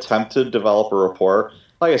attempt to develop a rapport.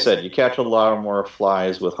 Like I said, you catch a lot more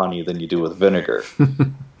flies with honey than you do with vinegar.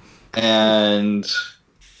 And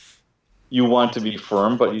you want to be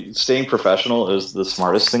firm, but staying professional is the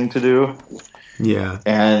smartest thing to do. Yeah.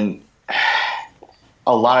 And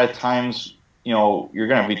a lot of times, you're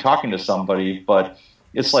going to be talking to somebody, but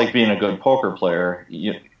it's like being a good poker player.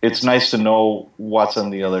 It's nice to know what's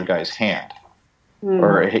in the other guy's hand,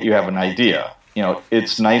 or you have an idea.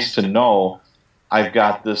 It's nice to know I've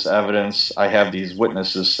got this evidence. I have these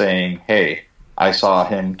witnesses saying, hey, I saw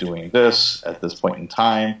him doing this at this point in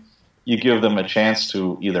time. You give them a chance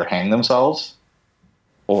to either hang themselves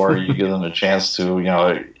or you give them a chance to,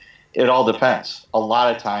 it all depends. A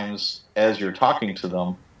lot of times as you're talking to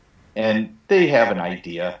them and they have an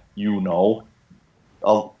idea,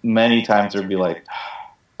 many times they'll be like,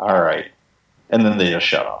 all right. And then they just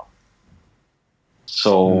shut up.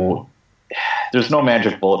 So there's no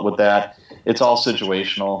magic bullet with that. It's all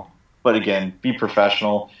situational. But again, be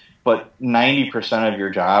professional. But 90% of your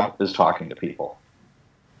job is talking to people.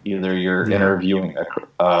 Either you're interviewing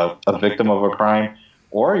a victim of a crime,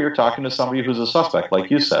 or you're talking to somebody who's a suspect, like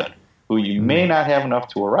you said, who you may not have enough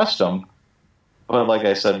to arrest them. But like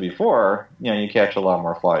I said before, you catch a lot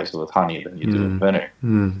more flies with honey than you do with vinegar.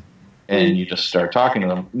 And you just start talking to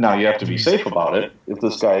them. Now, you have to be safe about it. If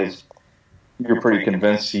this you're pretty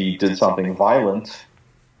convinced he did something violent,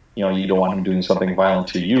 you don't want him doing something violent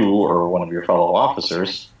to you or one of your fellow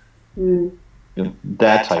officers.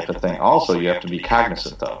 That type of thing also you have to be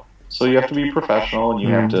cognizant of. So you have to be professional and you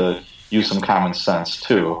have to use some common sense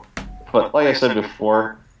too. But like I said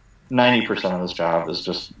before, 90% of this job is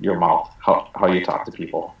just your mouth, how you talk to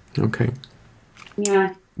people. Okay.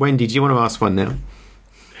 Yeah. Wendy, do you want to ask one now?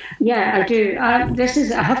 Yeah, I do.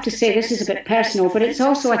 I have to say, this is a bit personal, but it's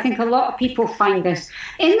also, I think a lot of people find this.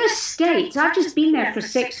 In the States, I've just been there for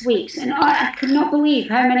 6 weeks, and I could not believe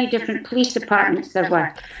how many different police departments there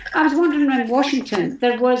were. I was wondering around Washington,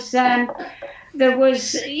 there was the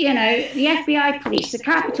FBI police, the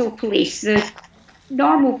Capitol Police, the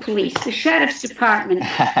normal police, the Sheriff's Department,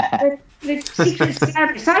 the Secret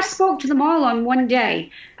Service. I spoke to them all on one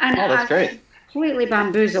day. And that's great. Completely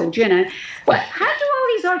bamboozled, But how do all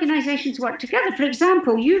these organisations work together? For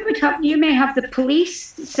example, you may have the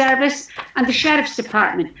police service and the sheriff's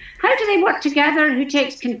department. How do they work together? Who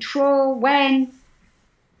takes control? When?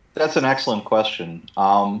 That's an excellent question.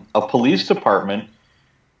 A police department,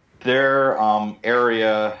 their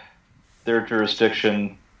area, their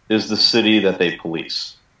jurisdiction is the city that they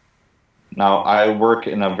police. Now, I work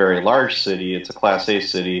in a very large city. It's a Class A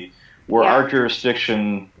city where our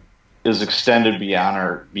jurisdiction is extended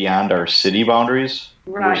beyond our city boundaries.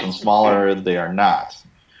 Right. Whereas in smaller, they are not.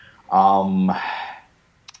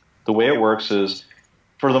 The way it works is,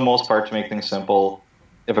 for the most part, to make things simple,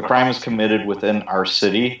 if a crime is committed within our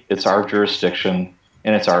city, it's our jurisdiction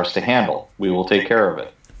and it's ours to handle. We will take care of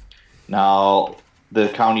it. Now, the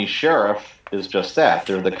county sheriff is just that.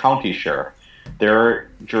 They're the county sheriff. Their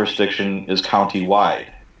jurisdiction is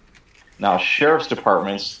county-wide. Now, sheriff's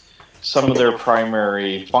departments, some of their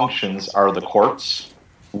primary functions are the courts,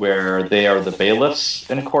 where they are the bailiffs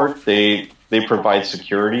in court. They provide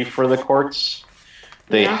security for the courts.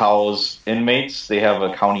 They house inmates. They have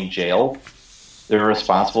a county jail. They're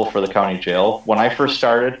responsible for the county jail. When I first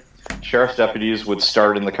started, sheriff's deputies would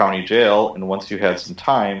start in the county jail, and once you had some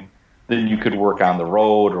time, then you could work on the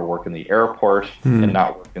road or work in the airport and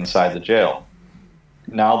not work inside the jail.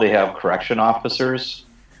 Now they have correction officers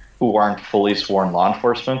who aren't fully sworn law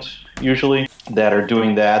enforcement, usually, that are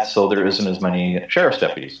doing that, so there isn't as many sheriff's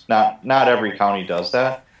deputies. Not every county does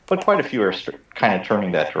that, but quite a few are kind of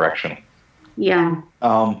turning that direction. Yeah.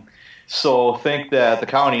 So think that the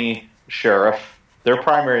county sheriff,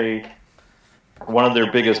 one of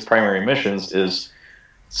their biggest primary missions is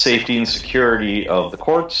safety and security of the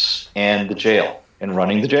courts and the jail, and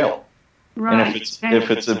running the jail. Right. And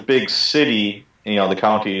if it's a big city,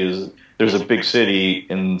 there's a big city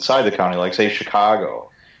inside the county, like say Chicago,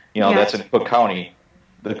 that's in Cook County.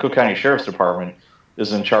 The Cook County Sheriff's Department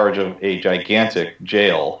is in charge of a gigantic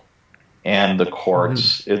jail and the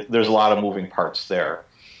courts. There's a lot of moving parts there.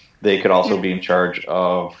 They could also be in charge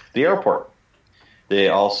of the airport. They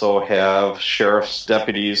also have sheriff's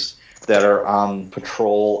deputies that are on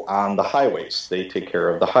patrol on the highways. They take care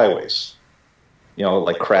of the highways,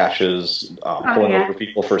 like crashes, pulling over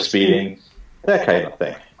people for speeding, that kind of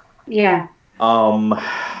thing. Yeah.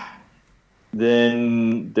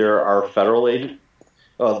 Then there are federal agents.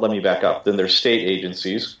 Let me back up. Then there's state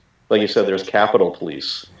agencies. Like you said, there's Capitol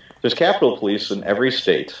Police. There's Capitol Police in every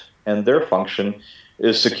state, and their function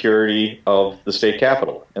is security of the state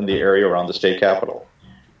capitol and the area around the state capitol.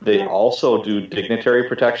 They also do dignitary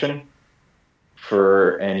protection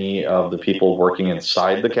for any of the people working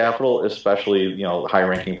inside the capitol, especially,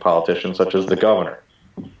 high-ranking politicians such as the governor.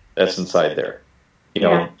 That's inside there.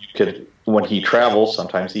 You could, when he travels,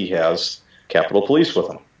 sometimes he has Capitol Police with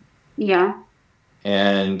him. Yeah.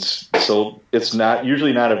 And so it's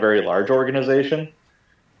usually not a very large organization,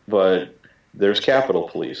 but there's Capitol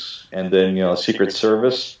Police. And then, Secret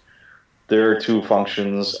Service, their two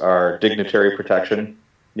functions are dignitary protection.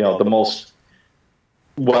 The most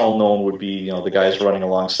well-known would be, the guys running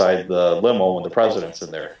alongside the limo when the president's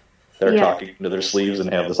in there. They're talking into their sleeves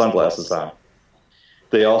and have the sunglasses on.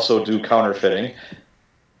 They also do counterfeiting.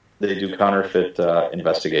 They do counterfeit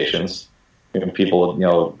investigations.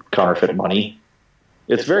 People, counterfeit money.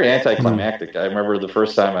 It's very anticlimactic. I remember the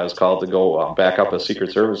first time I was called to go back up a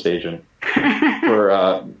Secret Service agent for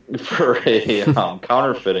a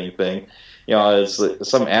counterfeiting thing. It's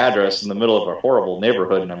some address in the middle of a horrible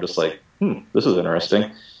neighborhood, and I'm just like, this is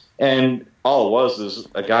interesting. And all it was is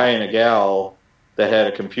a guy and a gal that had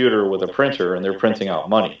a computer with a printer, and they're printing out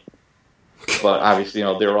money. But obviously,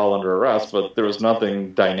 they were all under arrest, but there was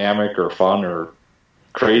nothing dynamic or fun or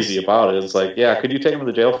crazy about it. It's like, could you take him to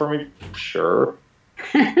the jail for me? Sure.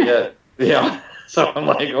 Yeah. So I'm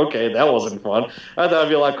like, okay, that wasn't fun. I thought it'd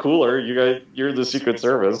be a lot cooler. You guys, you're the Secret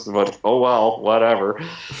Service, but oh well, whatever.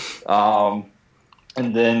 And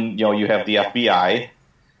then, you have the FBI.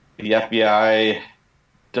 The FBI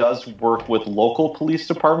does work with local police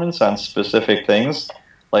departments on specific things,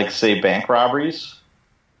 like, say, bank robberies.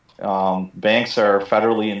 Banks are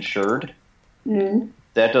federally insured.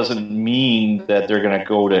 That doesn't mean that they're going to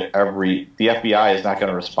go to the FBI is not going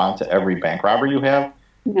to respond to every bank robbery you have.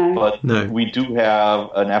 No. But we do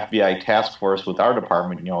have an FBI task force with our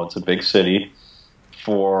department. It's a big city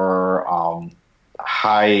for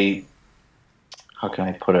high, how can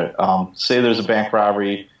I put it? Say there's a bank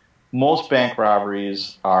robbery. Most bank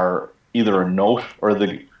robberies are either a note or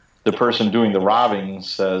the person doing the robbing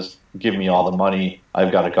says, give me all the money.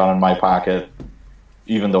 I've got a gun in my pocket,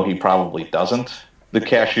 even though he probably doesn't. The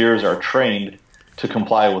cashiers are trained to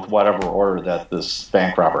comply with whatever order that this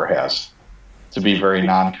bank robber has, to be very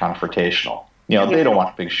non-confrontational. They don't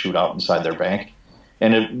want a big shootout inside their bank.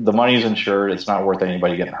 And if the money's insured, it's not worth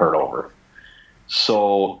anybody getting hurt over.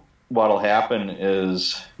 So what'll happen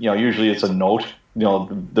is, usually it's a note.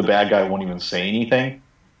 The bad guy won't even say anything.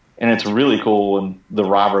 And it's really cool when the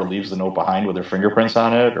robber leaves the note behind with their fingerprints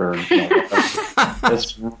on it. Or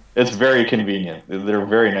it's very convenient. They're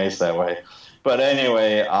very nice that way. But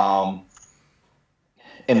anyway,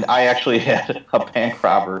 and I actually had a bank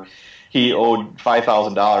robber. He owed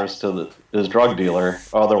 $5,000 to his drug dealer.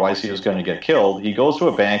 Otherwise, he was going to get killed. He goes to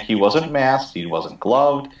a bank. He wasn't masked. He wasn't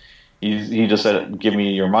gloved. He just said, give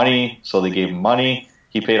me your money. So they gave him money.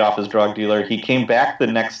 He paid off his drug dealer. He came back the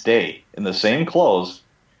next day in the same clothes.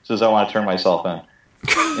 Says, I want to turn myself in.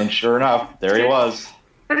 And sure enough, there he was.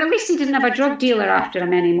 But at least he didn't have a drug dealer after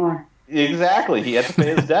him anymore. Exactly. He had to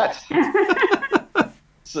pay his debt.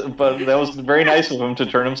 But that was very nice of him to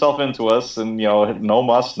turn himself into us, and no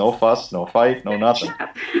muss, no fuss, no fight, no nothing.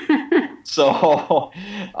 So,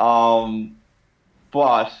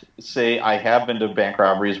 but say I have been to bank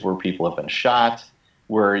robberies where people have been shot,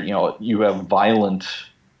 where you have violent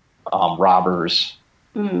robbers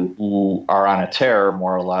who are on a tear,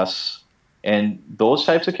 more or less, and those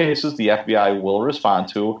types of cases the FBI will respond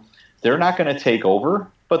to. They're not going to take over,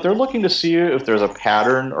 but they're looking to see if there's a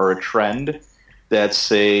pattern or a trend that's,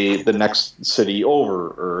 say, the next city over,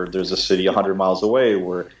 or there's a city 100 miles away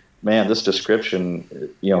where, man, this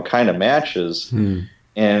description, kind of matches.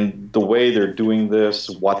 And the way they're doing this,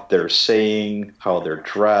 what they're saying, how they're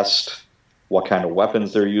dressed, what kind of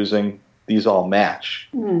weapons they're using, these all match.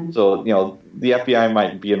 So, the FBI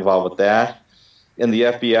might be involved with that. And the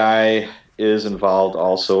FBI is involved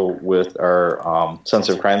also with our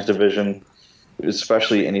Sensitive Crimes Division,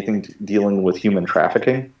 especially anything dealing with human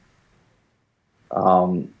trafficking.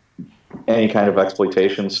 Any kind of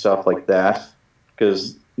exploitation, stuff like that,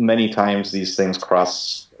 because many times these things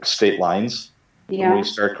cross state lines. Yeah. When we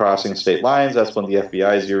start crossing state lines, that's when the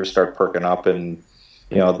FBI's ears start perking up, and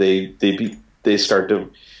they start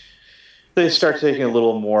taking a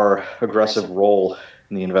little more aggressive role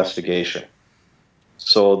in the investigation.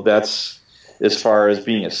 So that's, as far as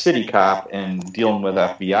being a city cop and dealing with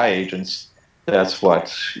FBI agents, that's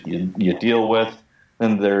what you deal with.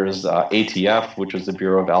 Then there's ATF, which is the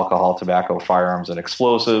Bureau of Alcohol, Tobacco, Firearms, and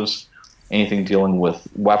Explosives. Anything dealing with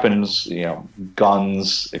weapons,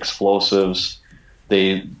 guns, explosives,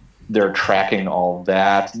 they're tracking all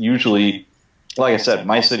that. Usually, like I said,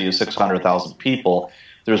 my city is 600,000 people.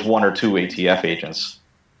 There's one or two ATF agents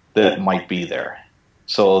that might be there.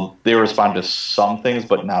 So they respond to some things,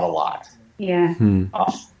 but not a lot. Yeah.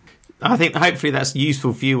 I think hopefully that's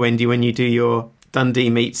useful for you, Wendy, when you do your Dundee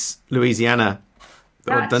meets Louisiana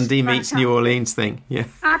or Dundee meets New Orleans thing. Yeah.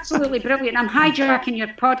 Absolutely brilliant. I'm hijacking your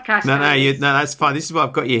podcast. No, that's fine. This is why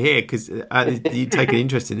I've got you here, because you take an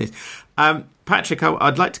interest in this. Patrick,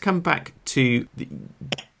 I'd like to come back to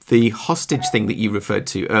the hostage thing that you referred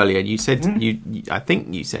to earlier. You said I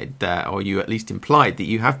think you said or you at least implied that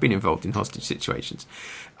you have been involved in hostage situations.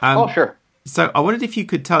 Sure. So I wondered if you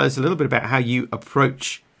could tell us a little bit about how you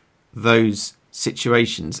approach those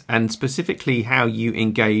situations, and specifically how you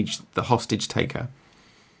engage the hostage taker.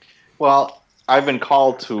 Well, I've been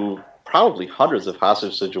called to probably hundreds of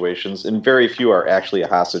hostage situations, and very few are actually a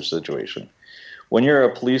hostage situation. When you're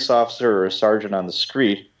a police officer or a sergeant on the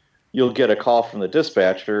street, you'll get a call from the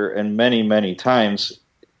dispatcher, and many, many times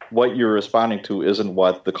what you're responding to isn't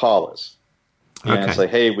what the call is. And it's like,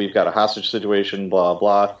 hey, we've got a hostage situation, blah,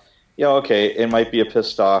 blah. Okay, it might be a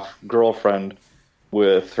pissed off girlfriend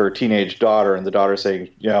with her teenage daughter, and the daughter saying,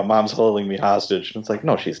 mom's holding me hostage. And it's like,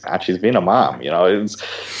 no, she's not. She's being a mom.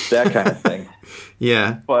 It's that kind of thing.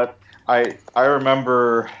 Yeah. But I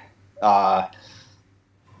remember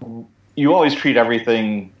you always treat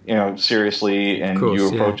everything, seriously, and you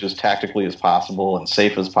approach as tactically as possible and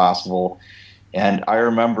safe as possible. And I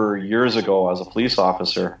remember years ago, I was a police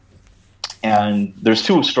officer, and there's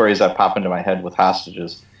two stories that pop into my head with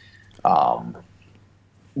hostages.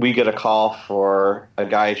 We get a call for a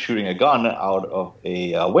guy shooting a gun out of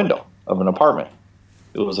a window of an apartment.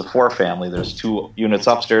 It was a 4-family. There's 2 units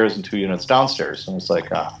upstairs and 2 units downstairs. And it's like,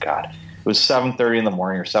 oh, God. It was 7:30 in the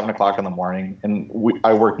morning or 7 o'clock in the morning, and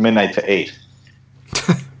I worked midnight to 8.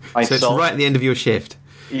 So it's right at the end of your shift.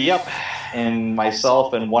 Yep. And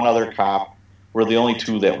myself and one other cop were the only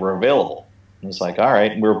 2 that were available. And it's like, all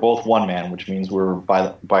right. We were both one man, which means we were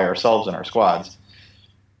by ourselves in our squads.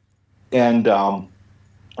 And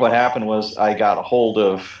what happened was I got a hold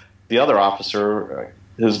of the other officer.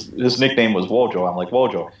 His nickname was Wojo. I'm like,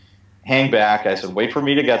 Wojo, hang back. I said, wait for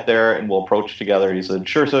me to get there, and we'll approach together. He said,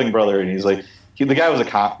 sure thing, brother. And he's like, the guy was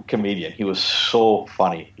a comedian. He was so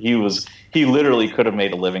funny. He literally could have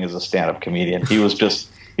made a living as a stand-up comedian. He was just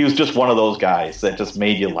one of those guys that just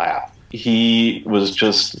made you laugh. He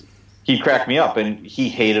cracked me up, and he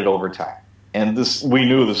hated overtime. And we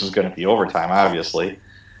knew this was going to be overtime, obviously.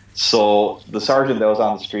 So the sergeant that was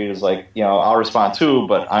on the street is like, I'll respond too,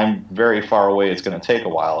 but I'm very far away. It's going to take a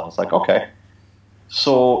while. And it's like, okay.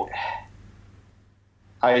 So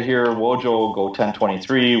I hear Wojo go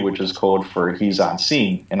 1023, which is code for he's on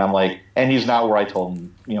scene. And I'm like, and he's not where I told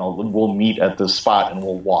him, we'll meet at this spot and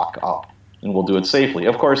we'll walk up and we'll do it safely.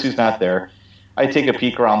 Of course, he's not there. I take a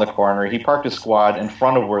peek around the corner. He parked his squad in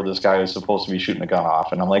front of where this guy was supposed to be shooting a gun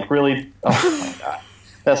off. And I'm like, really? Oh, my God.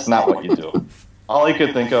 That's not what you do. All he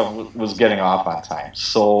could think of was getting off on time.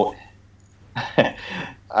 So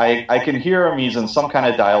I can hear him. He's in some kind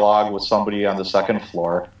of dialogue with somebody on the second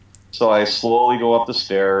floor. So I slowly go up the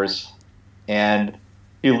stairs, and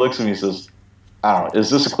he looks at me and says, I don't know, is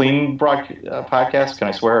this a clean podcast? Can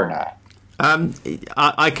I swear or not?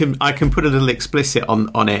 I can put a little explicit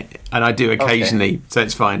on it, and I do occasionally, okay. So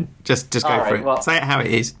it's fine. Just go for it. Well, say it how it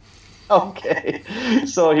is. Okay.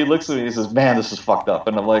 So he looks at me and he says, man, this is fucked up.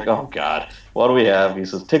 And I'm like, oh, God, what do we have? He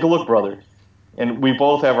says, take a look, brother. And we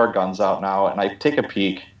both have our guns out now, and I take a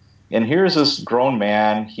peek. And here's this grown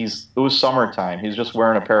man. It was summertime. He's just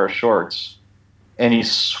wearing a pair of shorts, and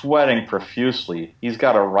he's sweating profusely. He's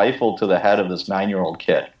got a rifle to the head of this 9-year-old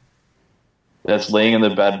kid that's laying in the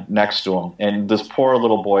bed next to him. And this poor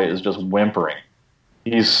little boy is just whimpering.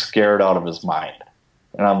 He's scared out of his mind.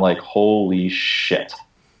 And I'm like, holy shit.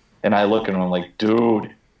 And I look at him, I'm like,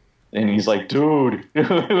 dude. And he's like, dude. We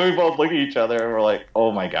both look at each other, and we're like,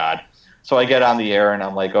 oh, my God. So I get on the air, and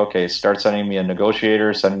I'm like, okay, start sending me a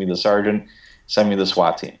negotiator, send me the sergeant, send me the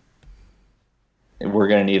SWAT team. And we're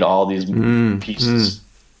going to need all these pieces.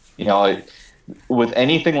 You know, with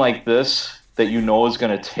anything like this that you know is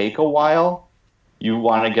going to take a while, you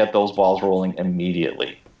want to get those balls rolling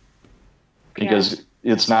immediately. Because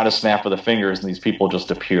it's not a snap of the fingers, and these people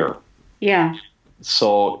just appear. Yeah.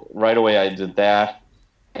 So right away I did that.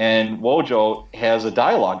 And Wojo has a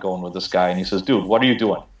dialogue going with this guy, and he says, dude, what are you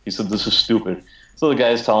doing? He said, this is stupid. So the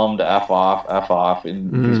guys tell him to F off,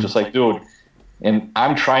 and he's just like, dude. And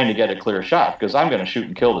I'm trying to get a clear shot because I'm going to shoot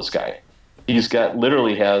and kill this guy.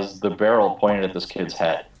 Literally has the barrel pointed at this kid's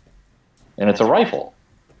head. And it's a rifle.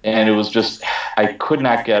 And it was just, I could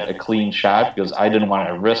not get a clean shot because I didn't want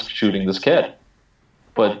to risk shooting this kid.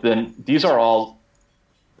 But then these are all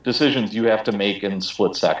decisions you have to make in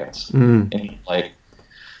split seconds. And like,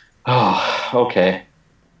 oh, okay.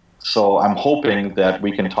 So I'm hoping that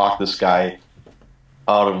we can talk this guy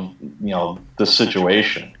out of, the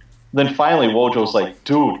situation. Then finally Wojo's like,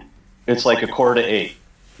 dude, it's like 7:45.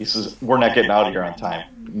 He says, we're not getting out of here on time.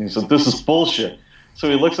 And he said, this is bullshit. So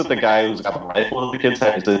he looks at the guy who's got the rifle at the kid's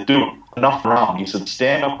head. He said, dude, enough around. He said,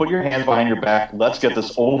 stand up, put your hands behind your back. Let's get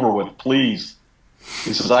this over with, please.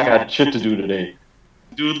 He says, I got shit to do today.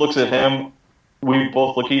 Dude looks at him. We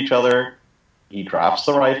both look at each other. He drops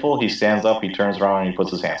the rifle. He stands up. He turns around, and he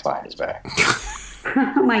puts his hands behind his back.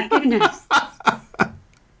 Oh, my goodness.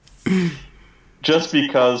 Just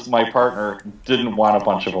because my partner didn't want a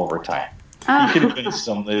bunch of overtime. He convinced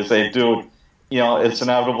him to say, dude, it's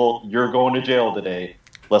inevitable. You're going to jail today.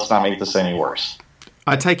 Let's not make this any worse.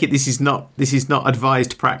 I take it this is not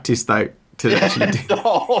advised practice, though, to actually do.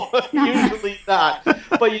 No, usually not.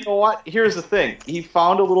 But you know what? Here's the thing. He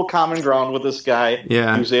found a little common ground with this guy.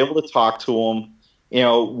 Yeah. He was able to talk to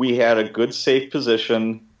him. We had a good, safe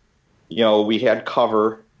position. We had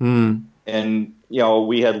cover. And,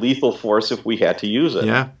 we had lethal force if we had to use it.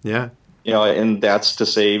 Yeah. And that's to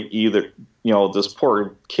save either, this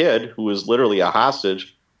poor kid who is literally a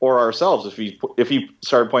hostage or ourselves. If he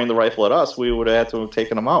started pointing the rifle at us, we would have had to have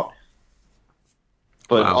taken him out.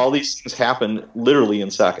 But all these things happen literally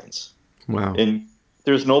in seconds. Wow. And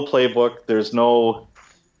there's no playbook.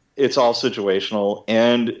 It's all situational.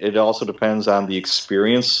 And it also depends on the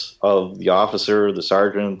experience of the officer, the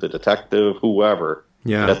sergeant, the detective, whoever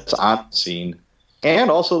that's on the scene.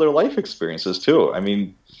 And also their life experiences, too. I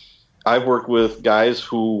mean, I've worked with guys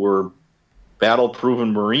who were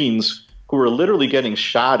battle-proven Marines who were literally getting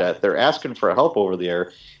shot at. They're asking for help over the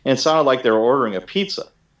air, and it sounded like they were ordering a pizza.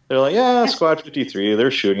 They're like, yeah, Squad 53,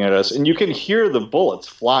 they're shooting at us. And you can hear the bullets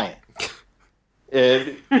flying.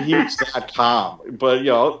 And he was not calm. But,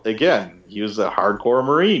 again, he was a hardcore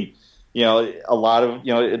Marine. A lot of,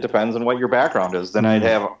 it depends on what your background is. Then I'd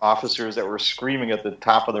have officers that were screaming at the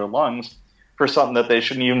top of their lungs for something that they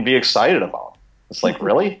shouldn't even be excited about. It's like,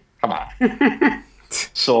 really? Come on.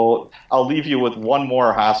 So I'll leave you with one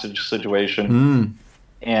more hostage situation.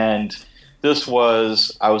 And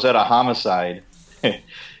I was at a homicide.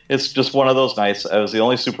 It's just one of those nights. I was the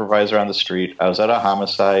only supervisor on the street. I was at a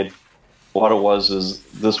homicide. What it was is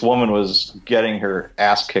this woman was getting her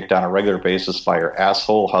ass kicked on a regular basis by her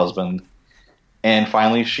asshole husband. And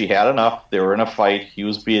finally she had enough. They were in a fight. He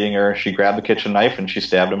was beating her. She grabbed the kitchen knife and she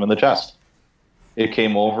stabbed him in the chest. It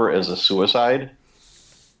came over as a suicide.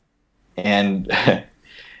 And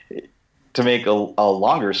to make a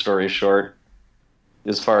longer story short,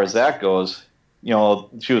 as far as that goes,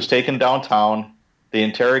 she was taken downtown. They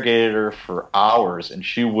interrogated her for hours, and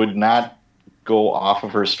she would not go off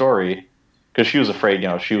of her story because she was afraid,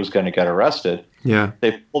 she was going to get arrested. Yeah.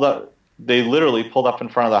 They literally pulled up in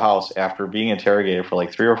front of the house after being interrogated for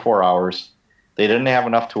like 3 or 4 hours. They didn't have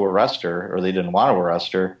enough to arrest her, or they didn't want to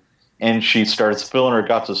arrest her. And she started spilling her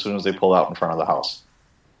guts as soon as they pulled out in front of the house.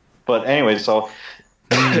 But anyway, so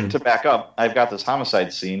to back up, I've got this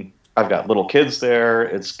homicide scene, I've got little kids there.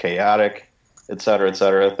 It's chaotic, et cetera, et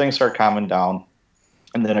cetera. Things start calming down.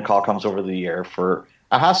 And then a call comes over the air for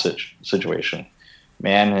a hostage situation.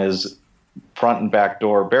 Man has front and back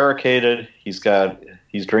door barricaded. He's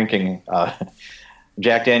drinking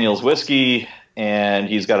Jack Daniel's whiskey, and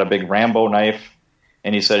he's got a big Rambo knife,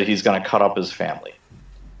 and he said he's going to cut up his family.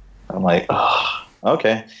 I'm like, oh,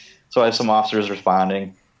 okay. So I have some officers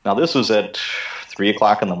responding. Now, this was at 3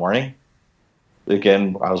 o'clock in the morning.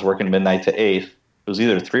 Again, I was working midnight to 8. It was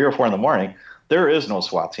either 3 or 4 in the morning. There is no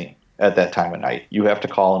SWAT team at that time of night. You have to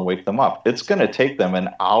call and wake them up. It's going to take them an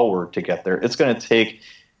hour to get there. It's going to take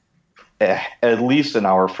at least an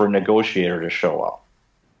hour for a negotiator to show up.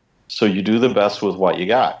 So you do the best with what you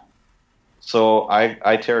got. So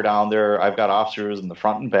I tear down there. I've got officers in the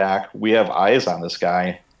front and back. We have eyes on this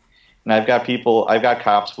guy. And I've got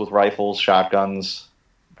cops with rifles, shotguns,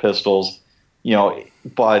 pistols,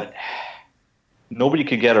 but nobody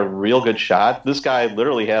could get a real good shot. This guy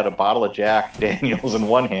literally had a bottle of Jack Daniels in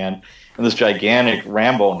one hand and this gigantic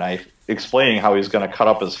Rambo knife, explaining how he's going to cut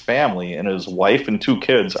up his family, and his wife and 2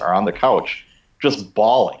 kids are on the couch just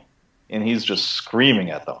bawling, and he's just screaming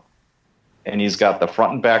at them. And he's got the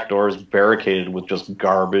front and back doors barricaded with just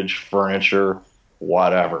garbage, furniture,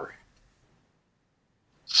 whatever.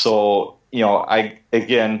 So,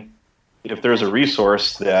 if there's a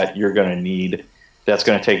resource that you're going to need that's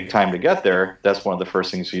going to take time to get there, that's one of the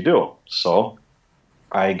first things you do. So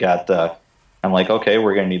I'm like, okay,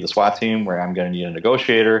 we're going to need the SWAT team, where I'm going to need a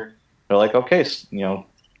negotiator. They're like, okay, you'll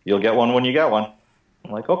get one when you get one.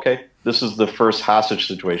 I'm like, okay. This is the first hostage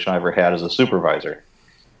situation I ever had as a supervisor.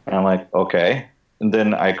 And I'm like, okay. And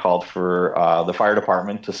then I called for the fire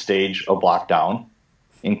department to stage a block down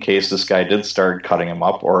in case this guy did start cutting him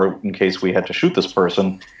up, or in case we had to shoot this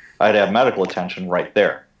person, I'd have medical attention right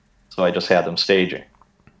there. So I just had them staging.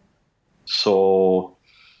 So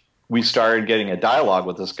we started getting a dialogue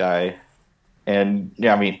with this guy. And,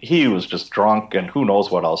 he was just drunk, and who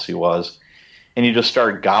knows what else he was. And he just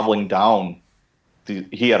started gobbling down.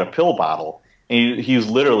 He had a pill bottle, and he was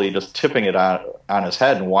literally just tipping it on his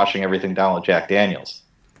head and washing everything down with Jack Daniels.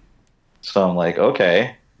 So I'm like,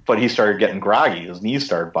 okay. But he started getting groggy. His knees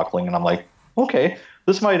started buckling, and I'm like, okay,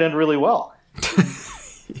 this might end really well.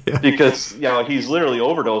 Yeah. Because, he's literally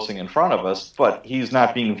overdosing in front of us, but he's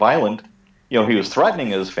not being violent. He was threatening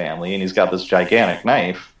his family, and he's got this gigantic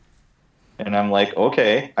knife. And I'm like,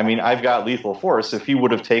 okay, I've got lethal force. If he would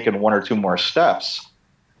have taken 1 or 2 more steps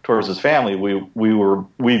towards his family,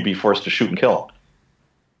 we'd be forced to shoot and kill him.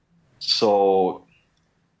 So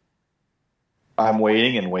I'm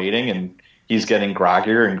waiting, and he's getting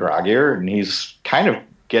groggier and groggier, and he's kind of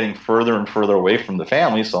getting further and further away from the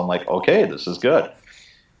family. So I'm like, okay, this is good.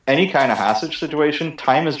 Any kind of hostage situation,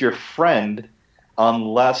 time is your friend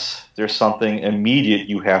unless there's something immediate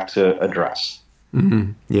you have to address.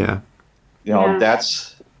 Mm-hmm. Yeah.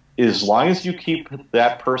 That's as long as you keep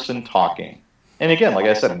that person talking. And again, like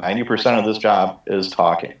I said, 90% of this job is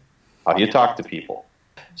talking. How do you talk to people?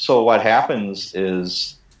 So what happens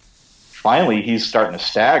is finally he's starting to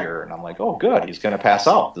stagger, and I'm like, oh, good, he's going to pass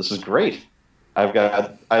out. This is great. I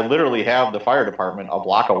literally have the fire department a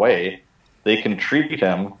block away. They can treat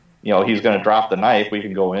him. He's going to drop the knife. We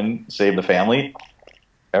can go in, save the family.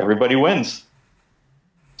 Everybody wins.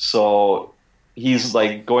 So he's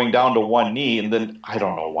like going down to one knee, and then I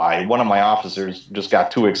don't know why, one of my officers just got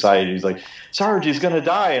too excited. He's like, Sarge, he's going to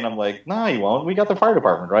die. And I'm like, nah, he won't. We got the fire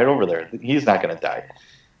department right over there. He's not going to die.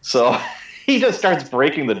 So he just starts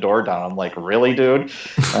breaking the door down. I'm like, really, dude?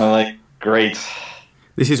 I'm like, great.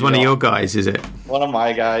 This is one of your guys, is it? One of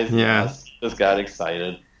my guys. Yeah. Just got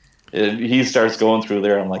excited. He starts going through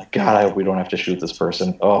there. I'm like, God, I hope we don't have to shoot this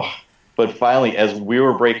person. Oh, but finally, as we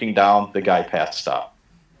were breaking down, the guy passed out.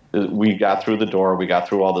 We got through the door. We got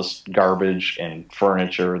through all this garbage and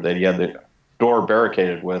furniture that he had the door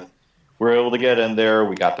barricaded with. We were able to get in there.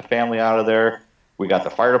 We got the family out of there. We got the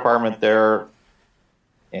fire department there.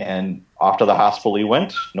 And off to the hospital he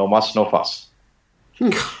went. No muss, no fuss.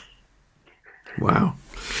 Wow.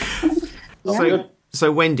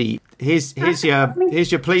 So Wendy, here's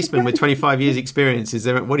your policeman with 25 years experience.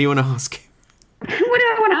 What do you want to ask him? What do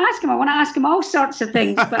I want to ask him? I want to ask him all sorts of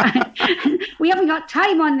things, but we haven't got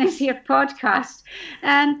time on this here podcast.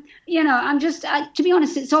 I'm just, to be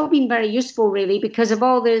honest, it's all been very useful, really, because of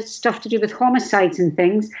all the stuff to do with homicides and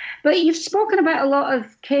things. But you've spoken about a lot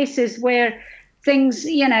of cases where things,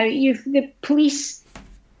 the police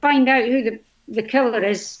find out who the killer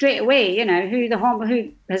is straight away, who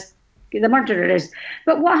the murderer is.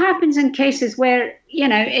 But what happens in cases where,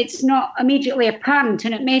 it's not immediately apparent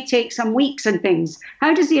and it may take some weeks and things?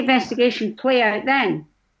 How does the investigation play out then?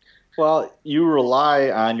 Well, you rely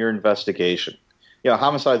on your investigation.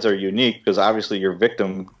 Homicides are unique because obviously your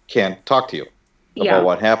victim can't talk to you about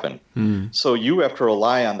what happened. So you have to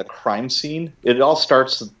rely on the crime scene. It all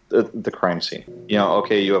starts at the crime scene.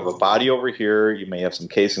 Okay, you have a body over here. You may have some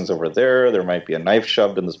casings over there. There might be a knife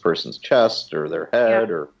shoved in this person's chest or their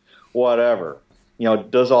head or whatever.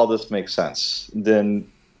 Does all this make sense? Then,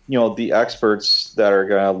 the experts that are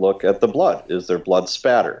going to look at the blood. Is there blood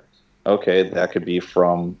spatter? Okay, that could be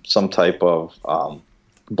from some type of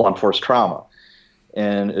blunt force trauma.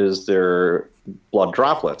 And is there blood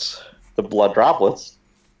droplets? The blood droplets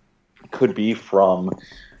could be from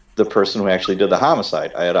the person who actually did the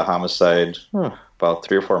homicide. I had a homicide about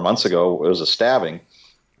 3 or 4 months ago. It was a stabbing,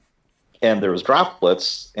 and there was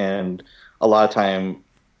droplets. And a lot of time,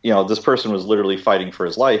 this person was literally fighting for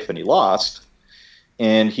his life, and he lost,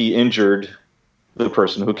 and he injured the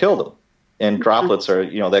person who killed him. And droplets are,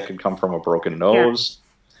 that could come from a broken nose.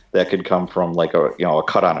 That could come from like a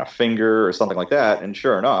cut on a finger or something like that. And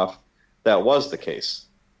sure enough, that was the case.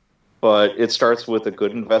 But it starts with a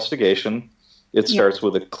good investigation. It starts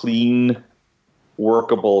with a clean,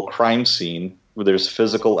 workable crime scene where there's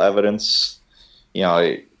physical evidence.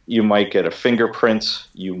 You might get a fingerprint.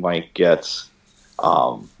 You might get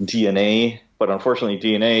DNA. But unfortunately,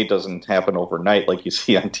 DNA doesn't happen overnight like you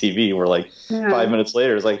see on TV where 5 minutes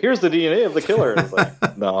later it's like, here's the DNA of the killer. And it's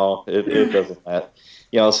like, no, it doesn't.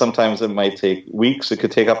 Sometimes it might take weeks. It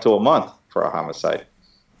could take up to a month for a homicide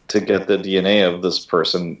to get the DNA of this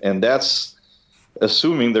person, and that's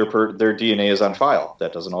assuming their DNA is on file.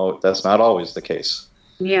 That's not always the case.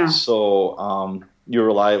 Yeah. So you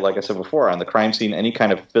rely, like I said before, on the crime scene. Any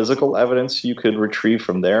kind of physical evidence you could retrieve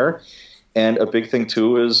from there, and a big thing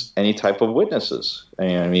too is any type of witnesses.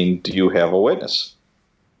 I mean, do you have a witness?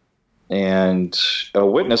 And a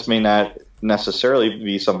witness may not necessarily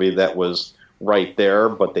be somebody that was right there,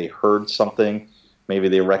 but they heard something. Maybe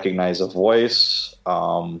they recognize a voice.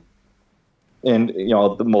 And,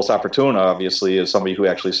 the most opportune, obviously, is somebody who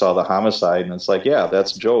actually saw the homicide. And it's like, yeah,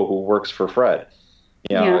 that's Joe who works for Fred.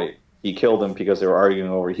 He killed him because they were arguing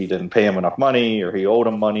over he didn't pay him enough money or he owed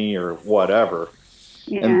him money or whatever.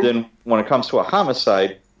 Yeah. And then when it comes to a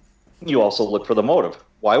homicide, you also look for the motive.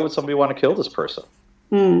 Why would somebody want to kill this person?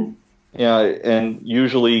 And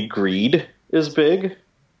usually greed is big,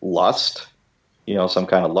 lust, some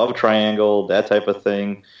kind of love triangle, that type of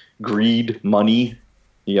thing. Greed, money.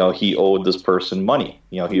 He owed this person money.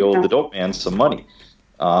 He owed the dope man some money.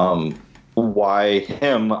 Why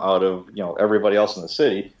him out of, everybody else in the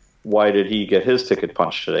city? Why did he get his ticket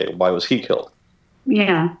punched today? Why was he killed?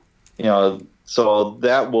 Yeah. So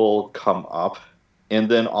that will come up. And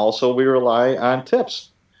then also we rely on tips.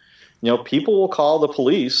 People will call the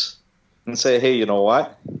police and say, hey, you know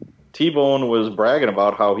what? T-Bone was bragging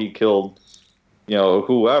about how he killed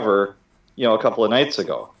whoever, a couple of nights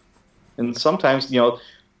ago. And sometimes,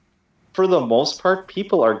 for the most part,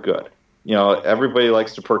 people are good. Everybody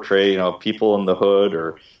likes to portray, people in the hood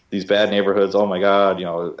or these bad neighborhoods. Oh my God,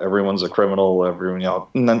 everyone's a criminal. Everyone,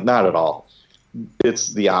 not at all.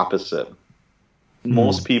 It's the opposite.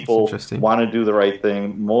 Most people want to do the right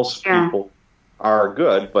thing. Most people are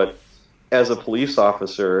good, but as a police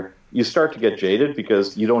officer, you start to get jaded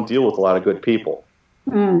because you don't deal with a lot of good people.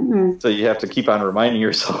 Mm-hmm. So you have to keep on reminding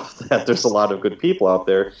yourself that there's a lot of good people out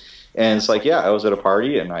there. And it's like, I was at a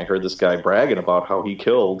party and I heard this guy bragging about how he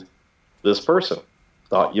killed this person.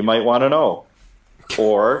 Thought you might want to know.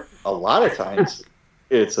 Or a lot of times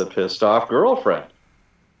it's a pissed off girlfriend.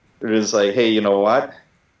 It is like, hey, you know what?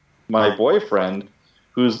 My boyfriend,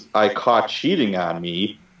 who's I caught cheating on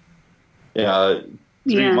me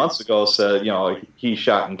 3 months ago, said, he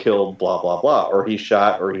shot and killed blah, blah, blah. Or he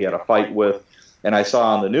shot or he had a fight with. And I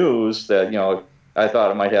saw on the news that, I thought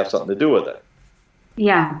it might have something to do with it.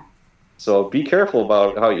 Yeah. So be careful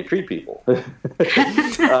about how you treat people.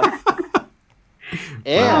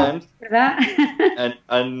 And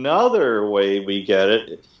another way we get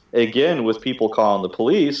it, again, with people calling the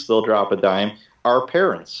police, they'll drop a dime, are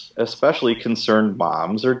parents, especially concerned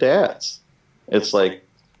moms or dads. It's like,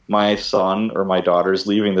 my son or my daughter's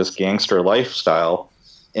leaving this gangster lifestyle,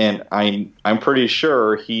 and I'm pretty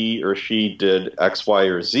sure he or she did X, Y,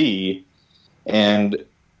 or Z, and,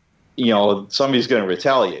 somebody's going to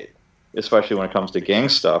retaliate, especially when it comes to gang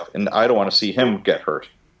stuff, and I don't want to see him get hurt.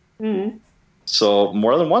 Mm-hmm. So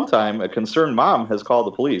more than one time, a concerned mom has called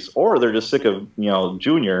the police, or they're just sick of,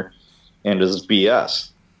 Junior and his BS.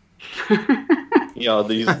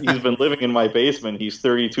 He's been living in my basement. He's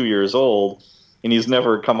 32 years old, and he's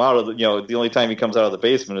never come out of the only time he comes out of the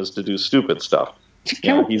basement is to do stupid stuff.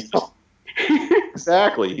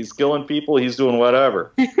 Exactly. He's killing people. He's doing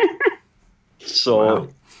whatever. So,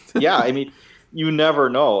 Yeah, I mean, you never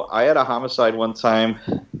know. I had a homicide one time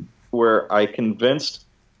where I convinced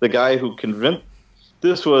the guy who convinced.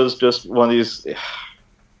 This was just one of these. It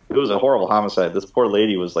was a horrible homicide. This poor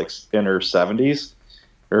lady was like in her 70s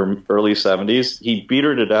or early 70s. He beat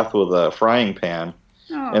her to death with a frying pan,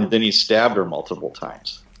 and then he stabbed her multiple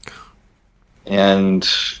times. And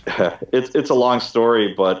it's a long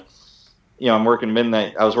story, but I'm working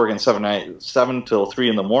midnight. I was working 7 till 3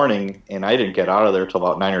 in the morning, and I didn't get out of there till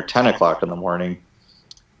about 9 or 10 o'clock in the morning.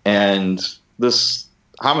 And this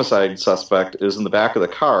homicide suspect is in the back of the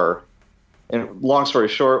car. And long story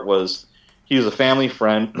short was, he was a family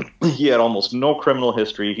friend. He had almost no criminal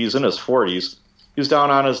history. He's in his 40s. He was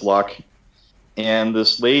down on his luck, and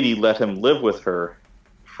this lady let him live with her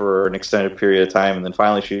for an extended period of time. And then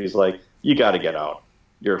finally, she's like, "You got to get out.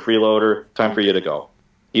 You're a freeloader. Time for you to go."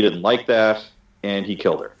 He didn't like that, and he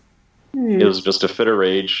killed her. It was just a fit of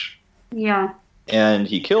rage. Yeah. And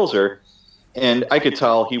he kills her, and I could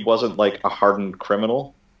tell he wasn't like a hardened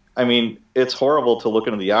criminal. I mean, it's horrible to look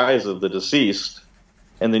into the eyes of the deceased,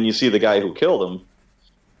 and then you see the guy who killed him,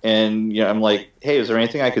 and I'm like, "Hey, is there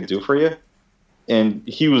anything I could do for you?" And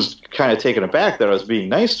he was kind of taken aback that I was being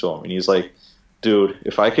nice to him, and he's like, "Dude,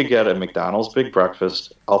 if I could get a McDonald's big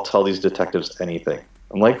breakfast, I'll tell these detectives anything."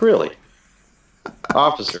 I'm like, "Really?"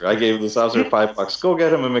 "Officer, I gave this officer $5. Go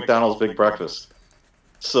get him a McDonald's big breakfast."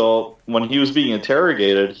 So when he was being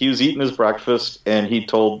interrogated, he was eating his breakfast, and he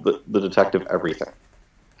told the detective everything.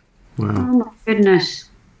 Wow. Oh my goodness.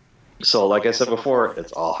 So, like I said before,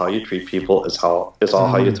 it's all how you treat people. It's all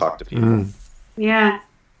how you talk to people. Yeah.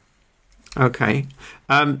 Okay.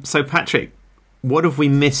 So, Patrick, what have we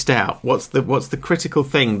missed out? What's the critical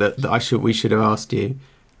thing that we should have asked you,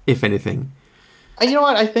 if anything? You know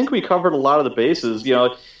what? I think we covered a lot of the bases.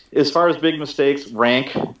 As far as big mistakes,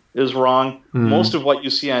 rank is wrong. Most of what you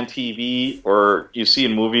see on TV or you see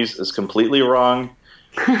in movies is completely wrong.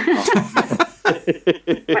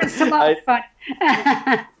 It's a lot of fun.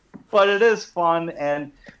 But it is fun,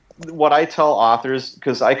 and what I tell authors,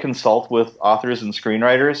 because I consult with authors and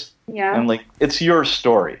screenwriters, I'm like, it's your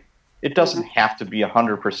story. It doesn't have to be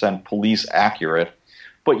 100% police accurate,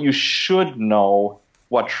 but you should know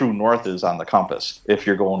what true north is on the compass if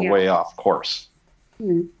you're going way off course.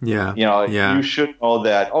 Yeah. You should know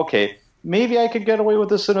that, okay, maybe I could get away with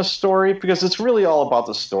this in a story, because it's really all about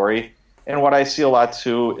the story. And what I see a lot,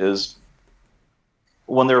 too, is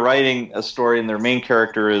when they're writing a story and their main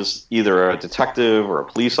character is either a detective or a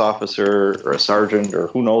police officer or a sergeant or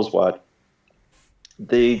who knows what,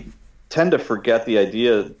 they tend to forget the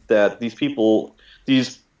idea that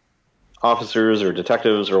these officers or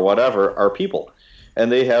detectives or whatever are people.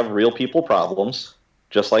 And they have real people problems,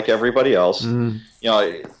 just like everybody else.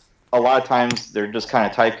 A lot of times they're just kind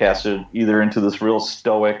of typecasted either into this real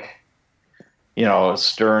stoic,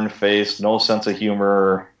 stern face, no sense of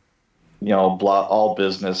humor, all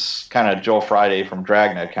business, kind of Joe Friday from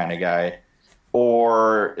Dragnet kind of guy.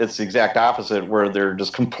 Or it's the exact opposite, where they're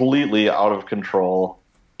just completely out of control,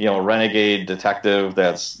 renegade detective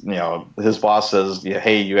that's, his boss says,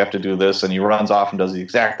 "Hey, you have to do this," and he runs off and does the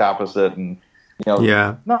exact opposite. And,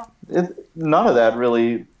 none of that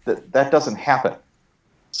really, that doesn't happen.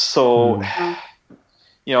 So,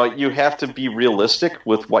 you have to be realistic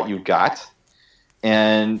with what you got,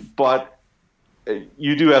 but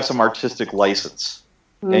you do have some artistic license,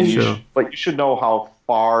 and but you should know how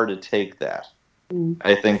far to take that.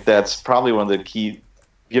 I think that's probably one of the key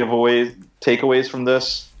takeaways from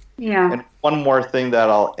this. Yeah. And one more thing that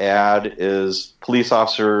I'll add is police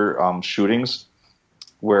officer shootings,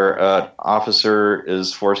 where an officer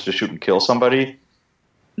is forced to shoot and kill somebody.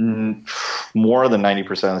 More than 90%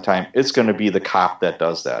 of the time, it's going to be the cop that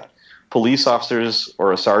does that. Police officers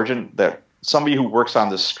or a sergeant, somebody who works on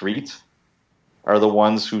the street, are the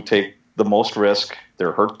ones who take the most risk.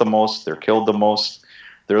 They're hurt the most. They're killed the most.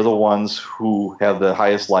 They're the ones who have the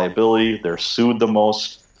highest liability. They're sued the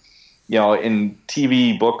most. In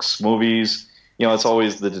TV, books, movies, it's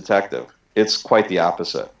always the detective. It's quite the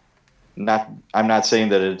opposite. I'm not saying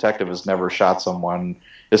that a detective has never shot someone,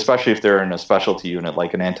 especially if they're in a specialty unit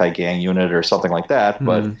like an anti-gang unit or something like that,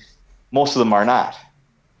 but most of them are not.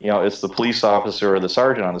 It's the police officer or the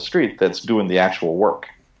sergeant on the street that's doing the actual work.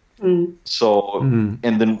 So,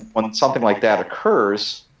 and then when something like that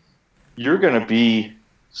occurs, you're going to be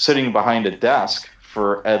sitting behind a desk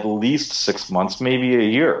for at least 6 months, maybe a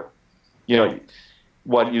year.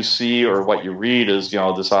 What you see or what you read is,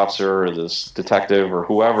 this officer or this detective or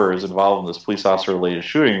whoever is involved in this police officer-related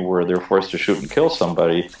shooting where they're forced to shoot and kill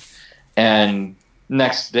somebody, and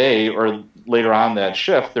next day or later on that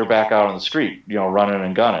shift, they're back out on the street, running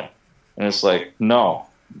and gunning. And it's like, no,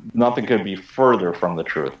 nothing could be further from the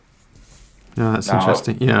truth. Yeah, that's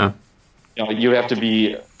interesting. Yeah. You have to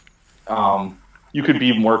be, you could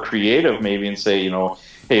be more creative maybe and say,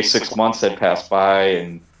 hey, 6 months had passed by,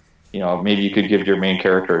 and, maybe you could give your main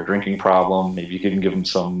character a drinking problem. Maybe you could give him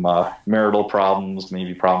some marital problems,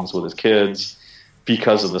 maybe problems with his kids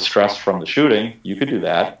because of the stress from the shooting. You could do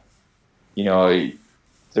that.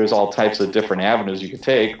 There's all types of different avenues you could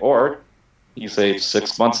take, or you say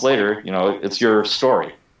 6 months later, it's your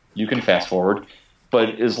story. You can fast forward,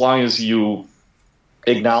 but as long as you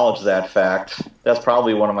acknowledge that fact, that's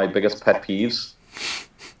probably one of my biggest pet peeves.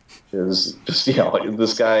 Is just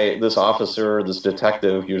this guy, this officer, this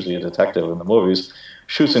detective, usually a detective in the movies,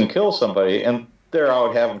 shoots and kills somebody, and they're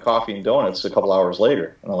out having coffee and donuts a couple hours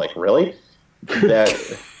later, and I'm like, really?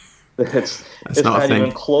 It's not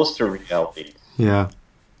even close to reality. Yeah.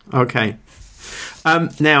 Okay.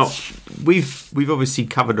 Now we've obviously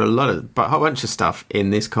covered a whole bunch of stuff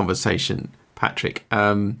in this conversation, Patrick.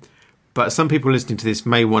 But some people listening to this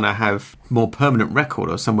may want to have more permanent record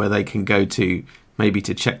or somewhere they can go to, maybe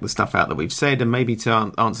to check the stuff out that we've said and maybe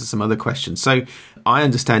to answer some other questions. So I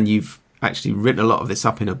understand you've actually written a lot of this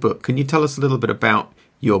up in a book. Can you tell us a little bit about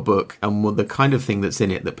your book and what the kind of thing that's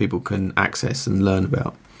in it that people can access and learn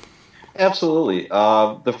about? Absolutely.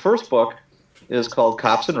 The first book is called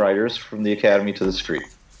Cops and Writers: From the Academy to the Street.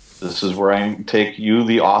 This is where I take you,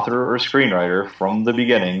 the author or screenwriter, from the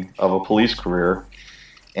beginning of a police career,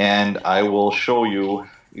 and I will show you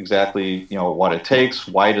exactly, what it takes.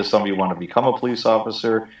 Why does somebody want to become a police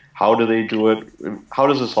officer? How do they do it? How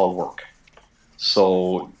does this all work?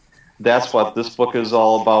 So that's what this book is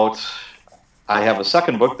all about. I have a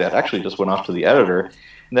second book that actually just went off to the editor,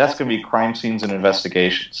 and that's going to be Crime Scenes and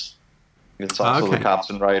Investigations. It's also the Cops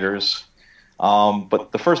and Writers.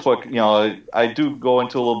 But the first book, I do go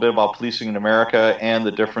into a little bit about policing in America and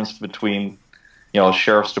the difference between,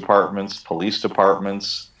 sheriff's departments, police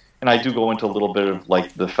departments, and I do go into a little bit of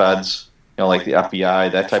like the feds, like the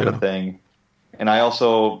FBI, that type of thing. And I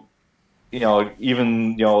also,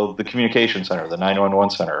 even the communication center, the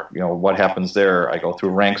 911 center, what happens there. I go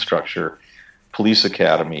through rank structure, police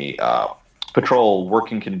academy, patrol,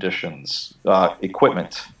 working conditions,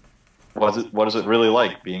 equipment. What is it really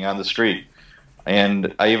like being on the street?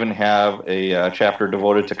 And I even have a chapter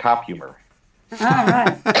devoted to cop humor. All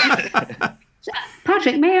right.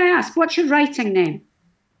 Patrick, may I ask, what's your writing name?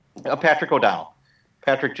 Patrick O'Donnell.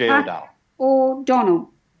 Patrick J. O'Donnell.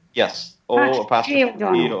 O'Donnell. Yes. Patrick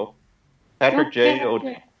O'Donnell. Patrick J.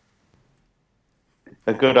 O'Donnell.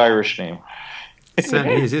 A good Irish name. It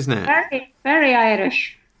certainly is, isn't it? Very, very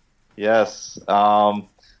Irish. Yes.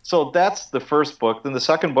 So that's the first book. Then the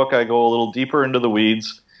second book, I go a little deeper into the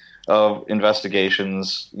weeds of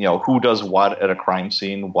investigations. Who does what at a crime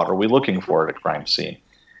scene? What are we looking for at a crime scene?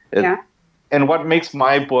 And what makes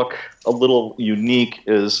my book a little unique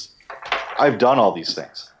is I've done all these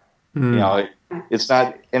things. It's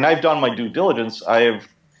not, and I've done my due diligence. I have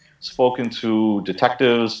spoken to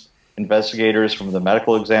detectives, investigators from the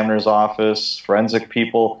medical examiner's office, forensic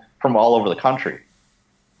people from all over the country.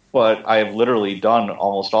 But I have literally done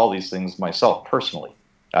almost all these things myself personally.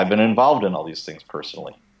 I've been involved in all these things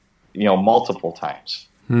personally, multiple times.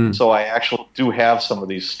 So I actually do have some of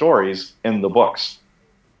these stories in the books.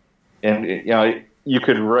 And, you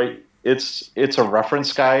could write, it's a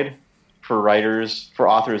reference guide for writers, for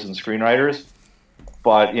authors and screenwriters.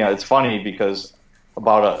 But, it's funny because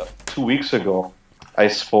about 2 weeks ago, I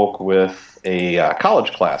spoke with a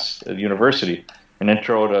college class at university, an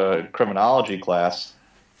intro to criminology class,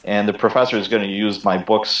 and the professor is going to use my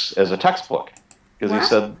books as a textbook because he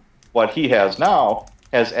said what he has now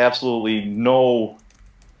has absolutely no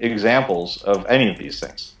examples of any of these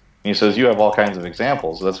things. And he says, you have all kinds of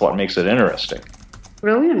examples. That's what makes it interesting.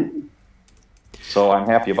 Brilliant. So I'm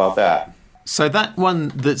happy about that. So that one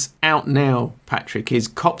that's out now, Patrick, is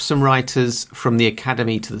Cops and Writers: From the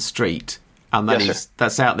Academy to the Street. And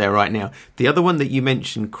that's out there right now. The other one that you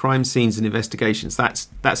mentioned, Crime Scenes and Investigations,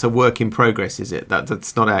 that's a work in progress, is it?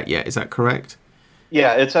 That's not out yet. Is that correct?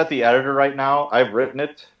 Yeah, it's at the editor right now. I've written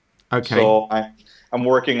it. Okay. So I'm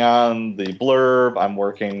working on the blurb. I'm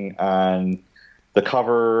working on the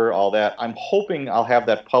cover, all that. I'm hoping I'll have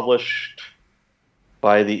that published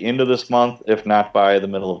by the end of this month, if not by the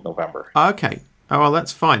middle of November. Okay. Oh, well,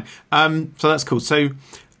 that's fine. So that's cool. So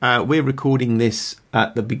we're recording this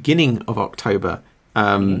at the beginning of October.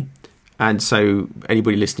 And so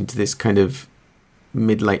anybody listening to this kind of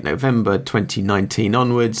mid-late November 2019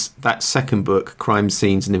 onwards, that second book, Crime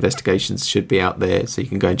Scenes and Investigations, should be out there. So you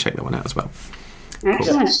can go and check that one out as well.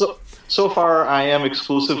 Excellent. So far, I am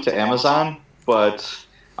exclusive to Amazon, but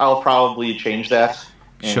I'll probably change that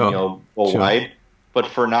and go wide. But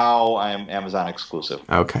for now, I'm Amazon exclusive.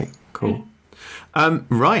 Okay, cool.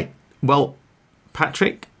 Right. Well,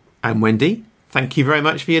 Patrick and Wendy, thank you very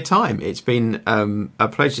much for your time. It's been a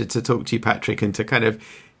pleasure to talk to you, Patrick, and to kind of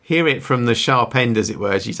hear it from the sharp end, as it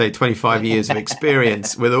were, as you say, 25 years of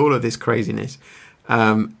experience with all of this craziness,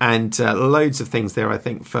 and loads of things there, I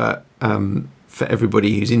think, for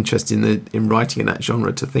everybody who's interested in writing in that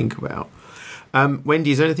genre to think about.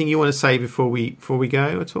 Wendy, is there anything you want to say before we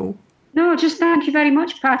go at all? No, just thank you very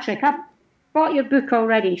much, Patrick. I've bought your book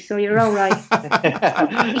already, so you're all right.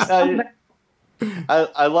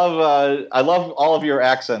 I love all of your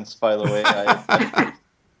accents, by the way.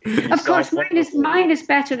 Of course, mine is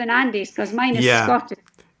better than Andy's because mine is Scottish.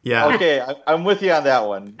 Yeah. Okay, I'm with you on that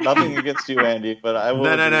one. Nothing against you, Andy, but I will.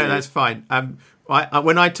 No, that's fine.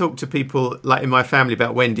 When I talk to people like in my family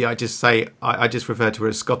about Wendy, I just say I just refer to her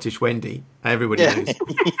as Scottish Wendy. Everybody knows.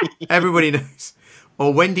 Everybody knows.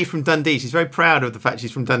 Or Wendy from Dundee. She's very proud of the fact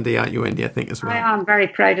she's from Dundee, aren't you, Wendy? I think as well. I am very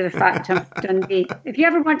proud of the fact I'm Dundee. If you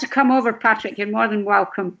ever want to come over, Patrick, you're more than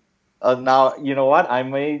welcome. Now, you know what?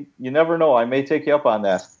 You never know. I may take you up on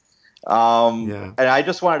that. And I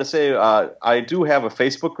just wanted to say I do have a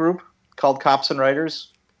Facebook group called Cops and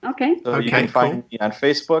Writers. Okay. So you can find me on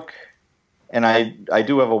Facebook. And I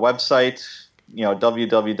do have a website,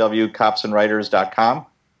 www.copsandwriters.com.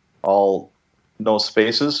 All no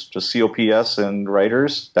spaces, just COPS and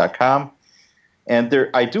writers.com. And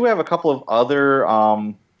I do have a couple of other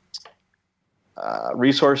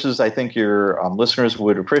resources I think your listeners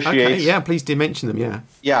would appreciate. Okay, yeah, please do mention them, yeah.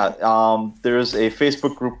 Yeah, there's a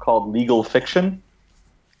Facebook group called Legal Fiction,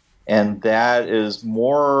 and that is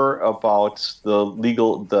more about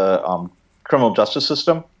the criminal justice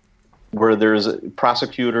system, where there's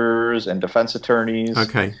prosecutors and defense attorneys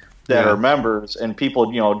that are members, and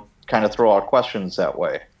people, kind of throw out questions that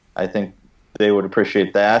way. I think they would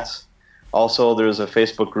appreciate that. Also, there's a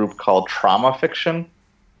Facebook group called Trauma Fiction,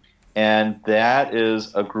 and that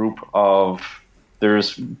is a group of,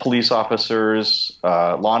 there's police officers,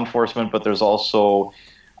 law enforcement, but there's also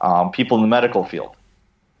people in the medical field.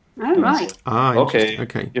 All right.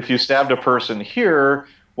 Okay. If you stabbed a person here,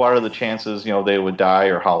 what are the chances, they would die,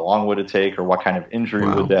 or how long would it take, or what kind of injury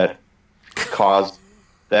would that cause,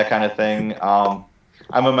 that kind of thing.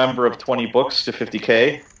 I'm a member of 20 Books to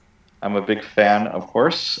 50K. I'm a big fan, of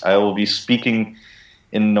course. I will be speaking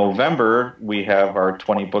in November. We have our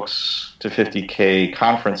 20 Books to 50K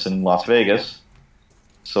conference in Las Vegas.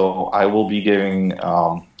 So I will be giving,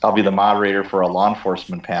 I'll be the moderator for a law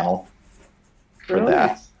enforcement panel for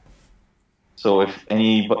that. So if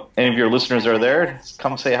any of your listeners are there,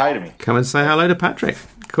 come say hi to me. Come and say hello to Patrick.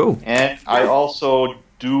 Cool. And I also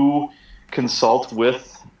do consult with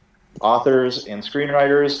authors and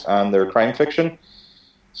screenwriters on their crime fiction.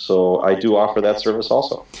 So I do offer that service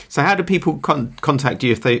also. So how do people contact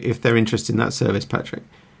you if they're interested in that service, Patrick?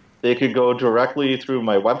 They could go directly through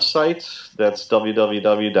my website. That's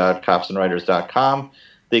www.copsandwriters.com.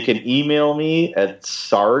 They can email me at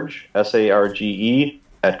sarge, SARGE,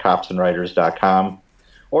 @copsandwriters.com.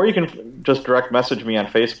 Or you can just direct message me on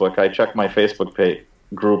Facebook. I check my Facebook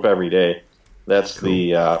group every day. That's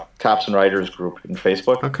the Cops and Writers group in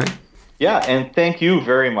Facebook. Okay. Yeah, and thank you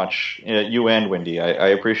very much, you and Wendy. I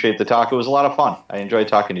appreciate the talk. It was a lot of fun. I enjoyed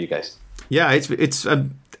talking to you guys. Yeah, it's as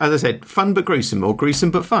I said, fun but gruesome, or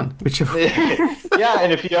gruesome but fun, whichever. Yeah,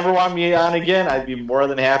 and if you ever want me on again, I'd be more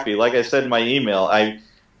than happy. Like I said in my email,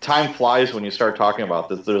 time flies when you start talking about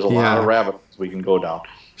this. There's a lot of rabbit holes we can go down.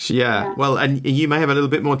 Yeah, well, and you may have a little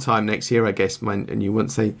bit more time next year, I guess, and you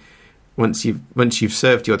once you've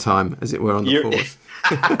served your time, as it were, on the force.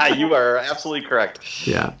 You are absolutely correct.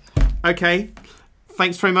 Yeah. Okay.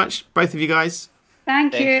 Thanks very much, both of you guys.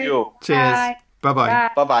 Thank you. Cheers. Bye-bye.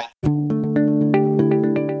 Bye-bye.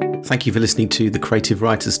 Thank you for listening to the Creative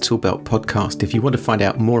Writers Toolbelt podcast. If you want to find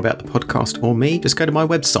out more about the podcast or me, just go to my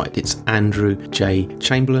website. It's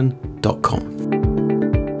andrewjchamberlain.com.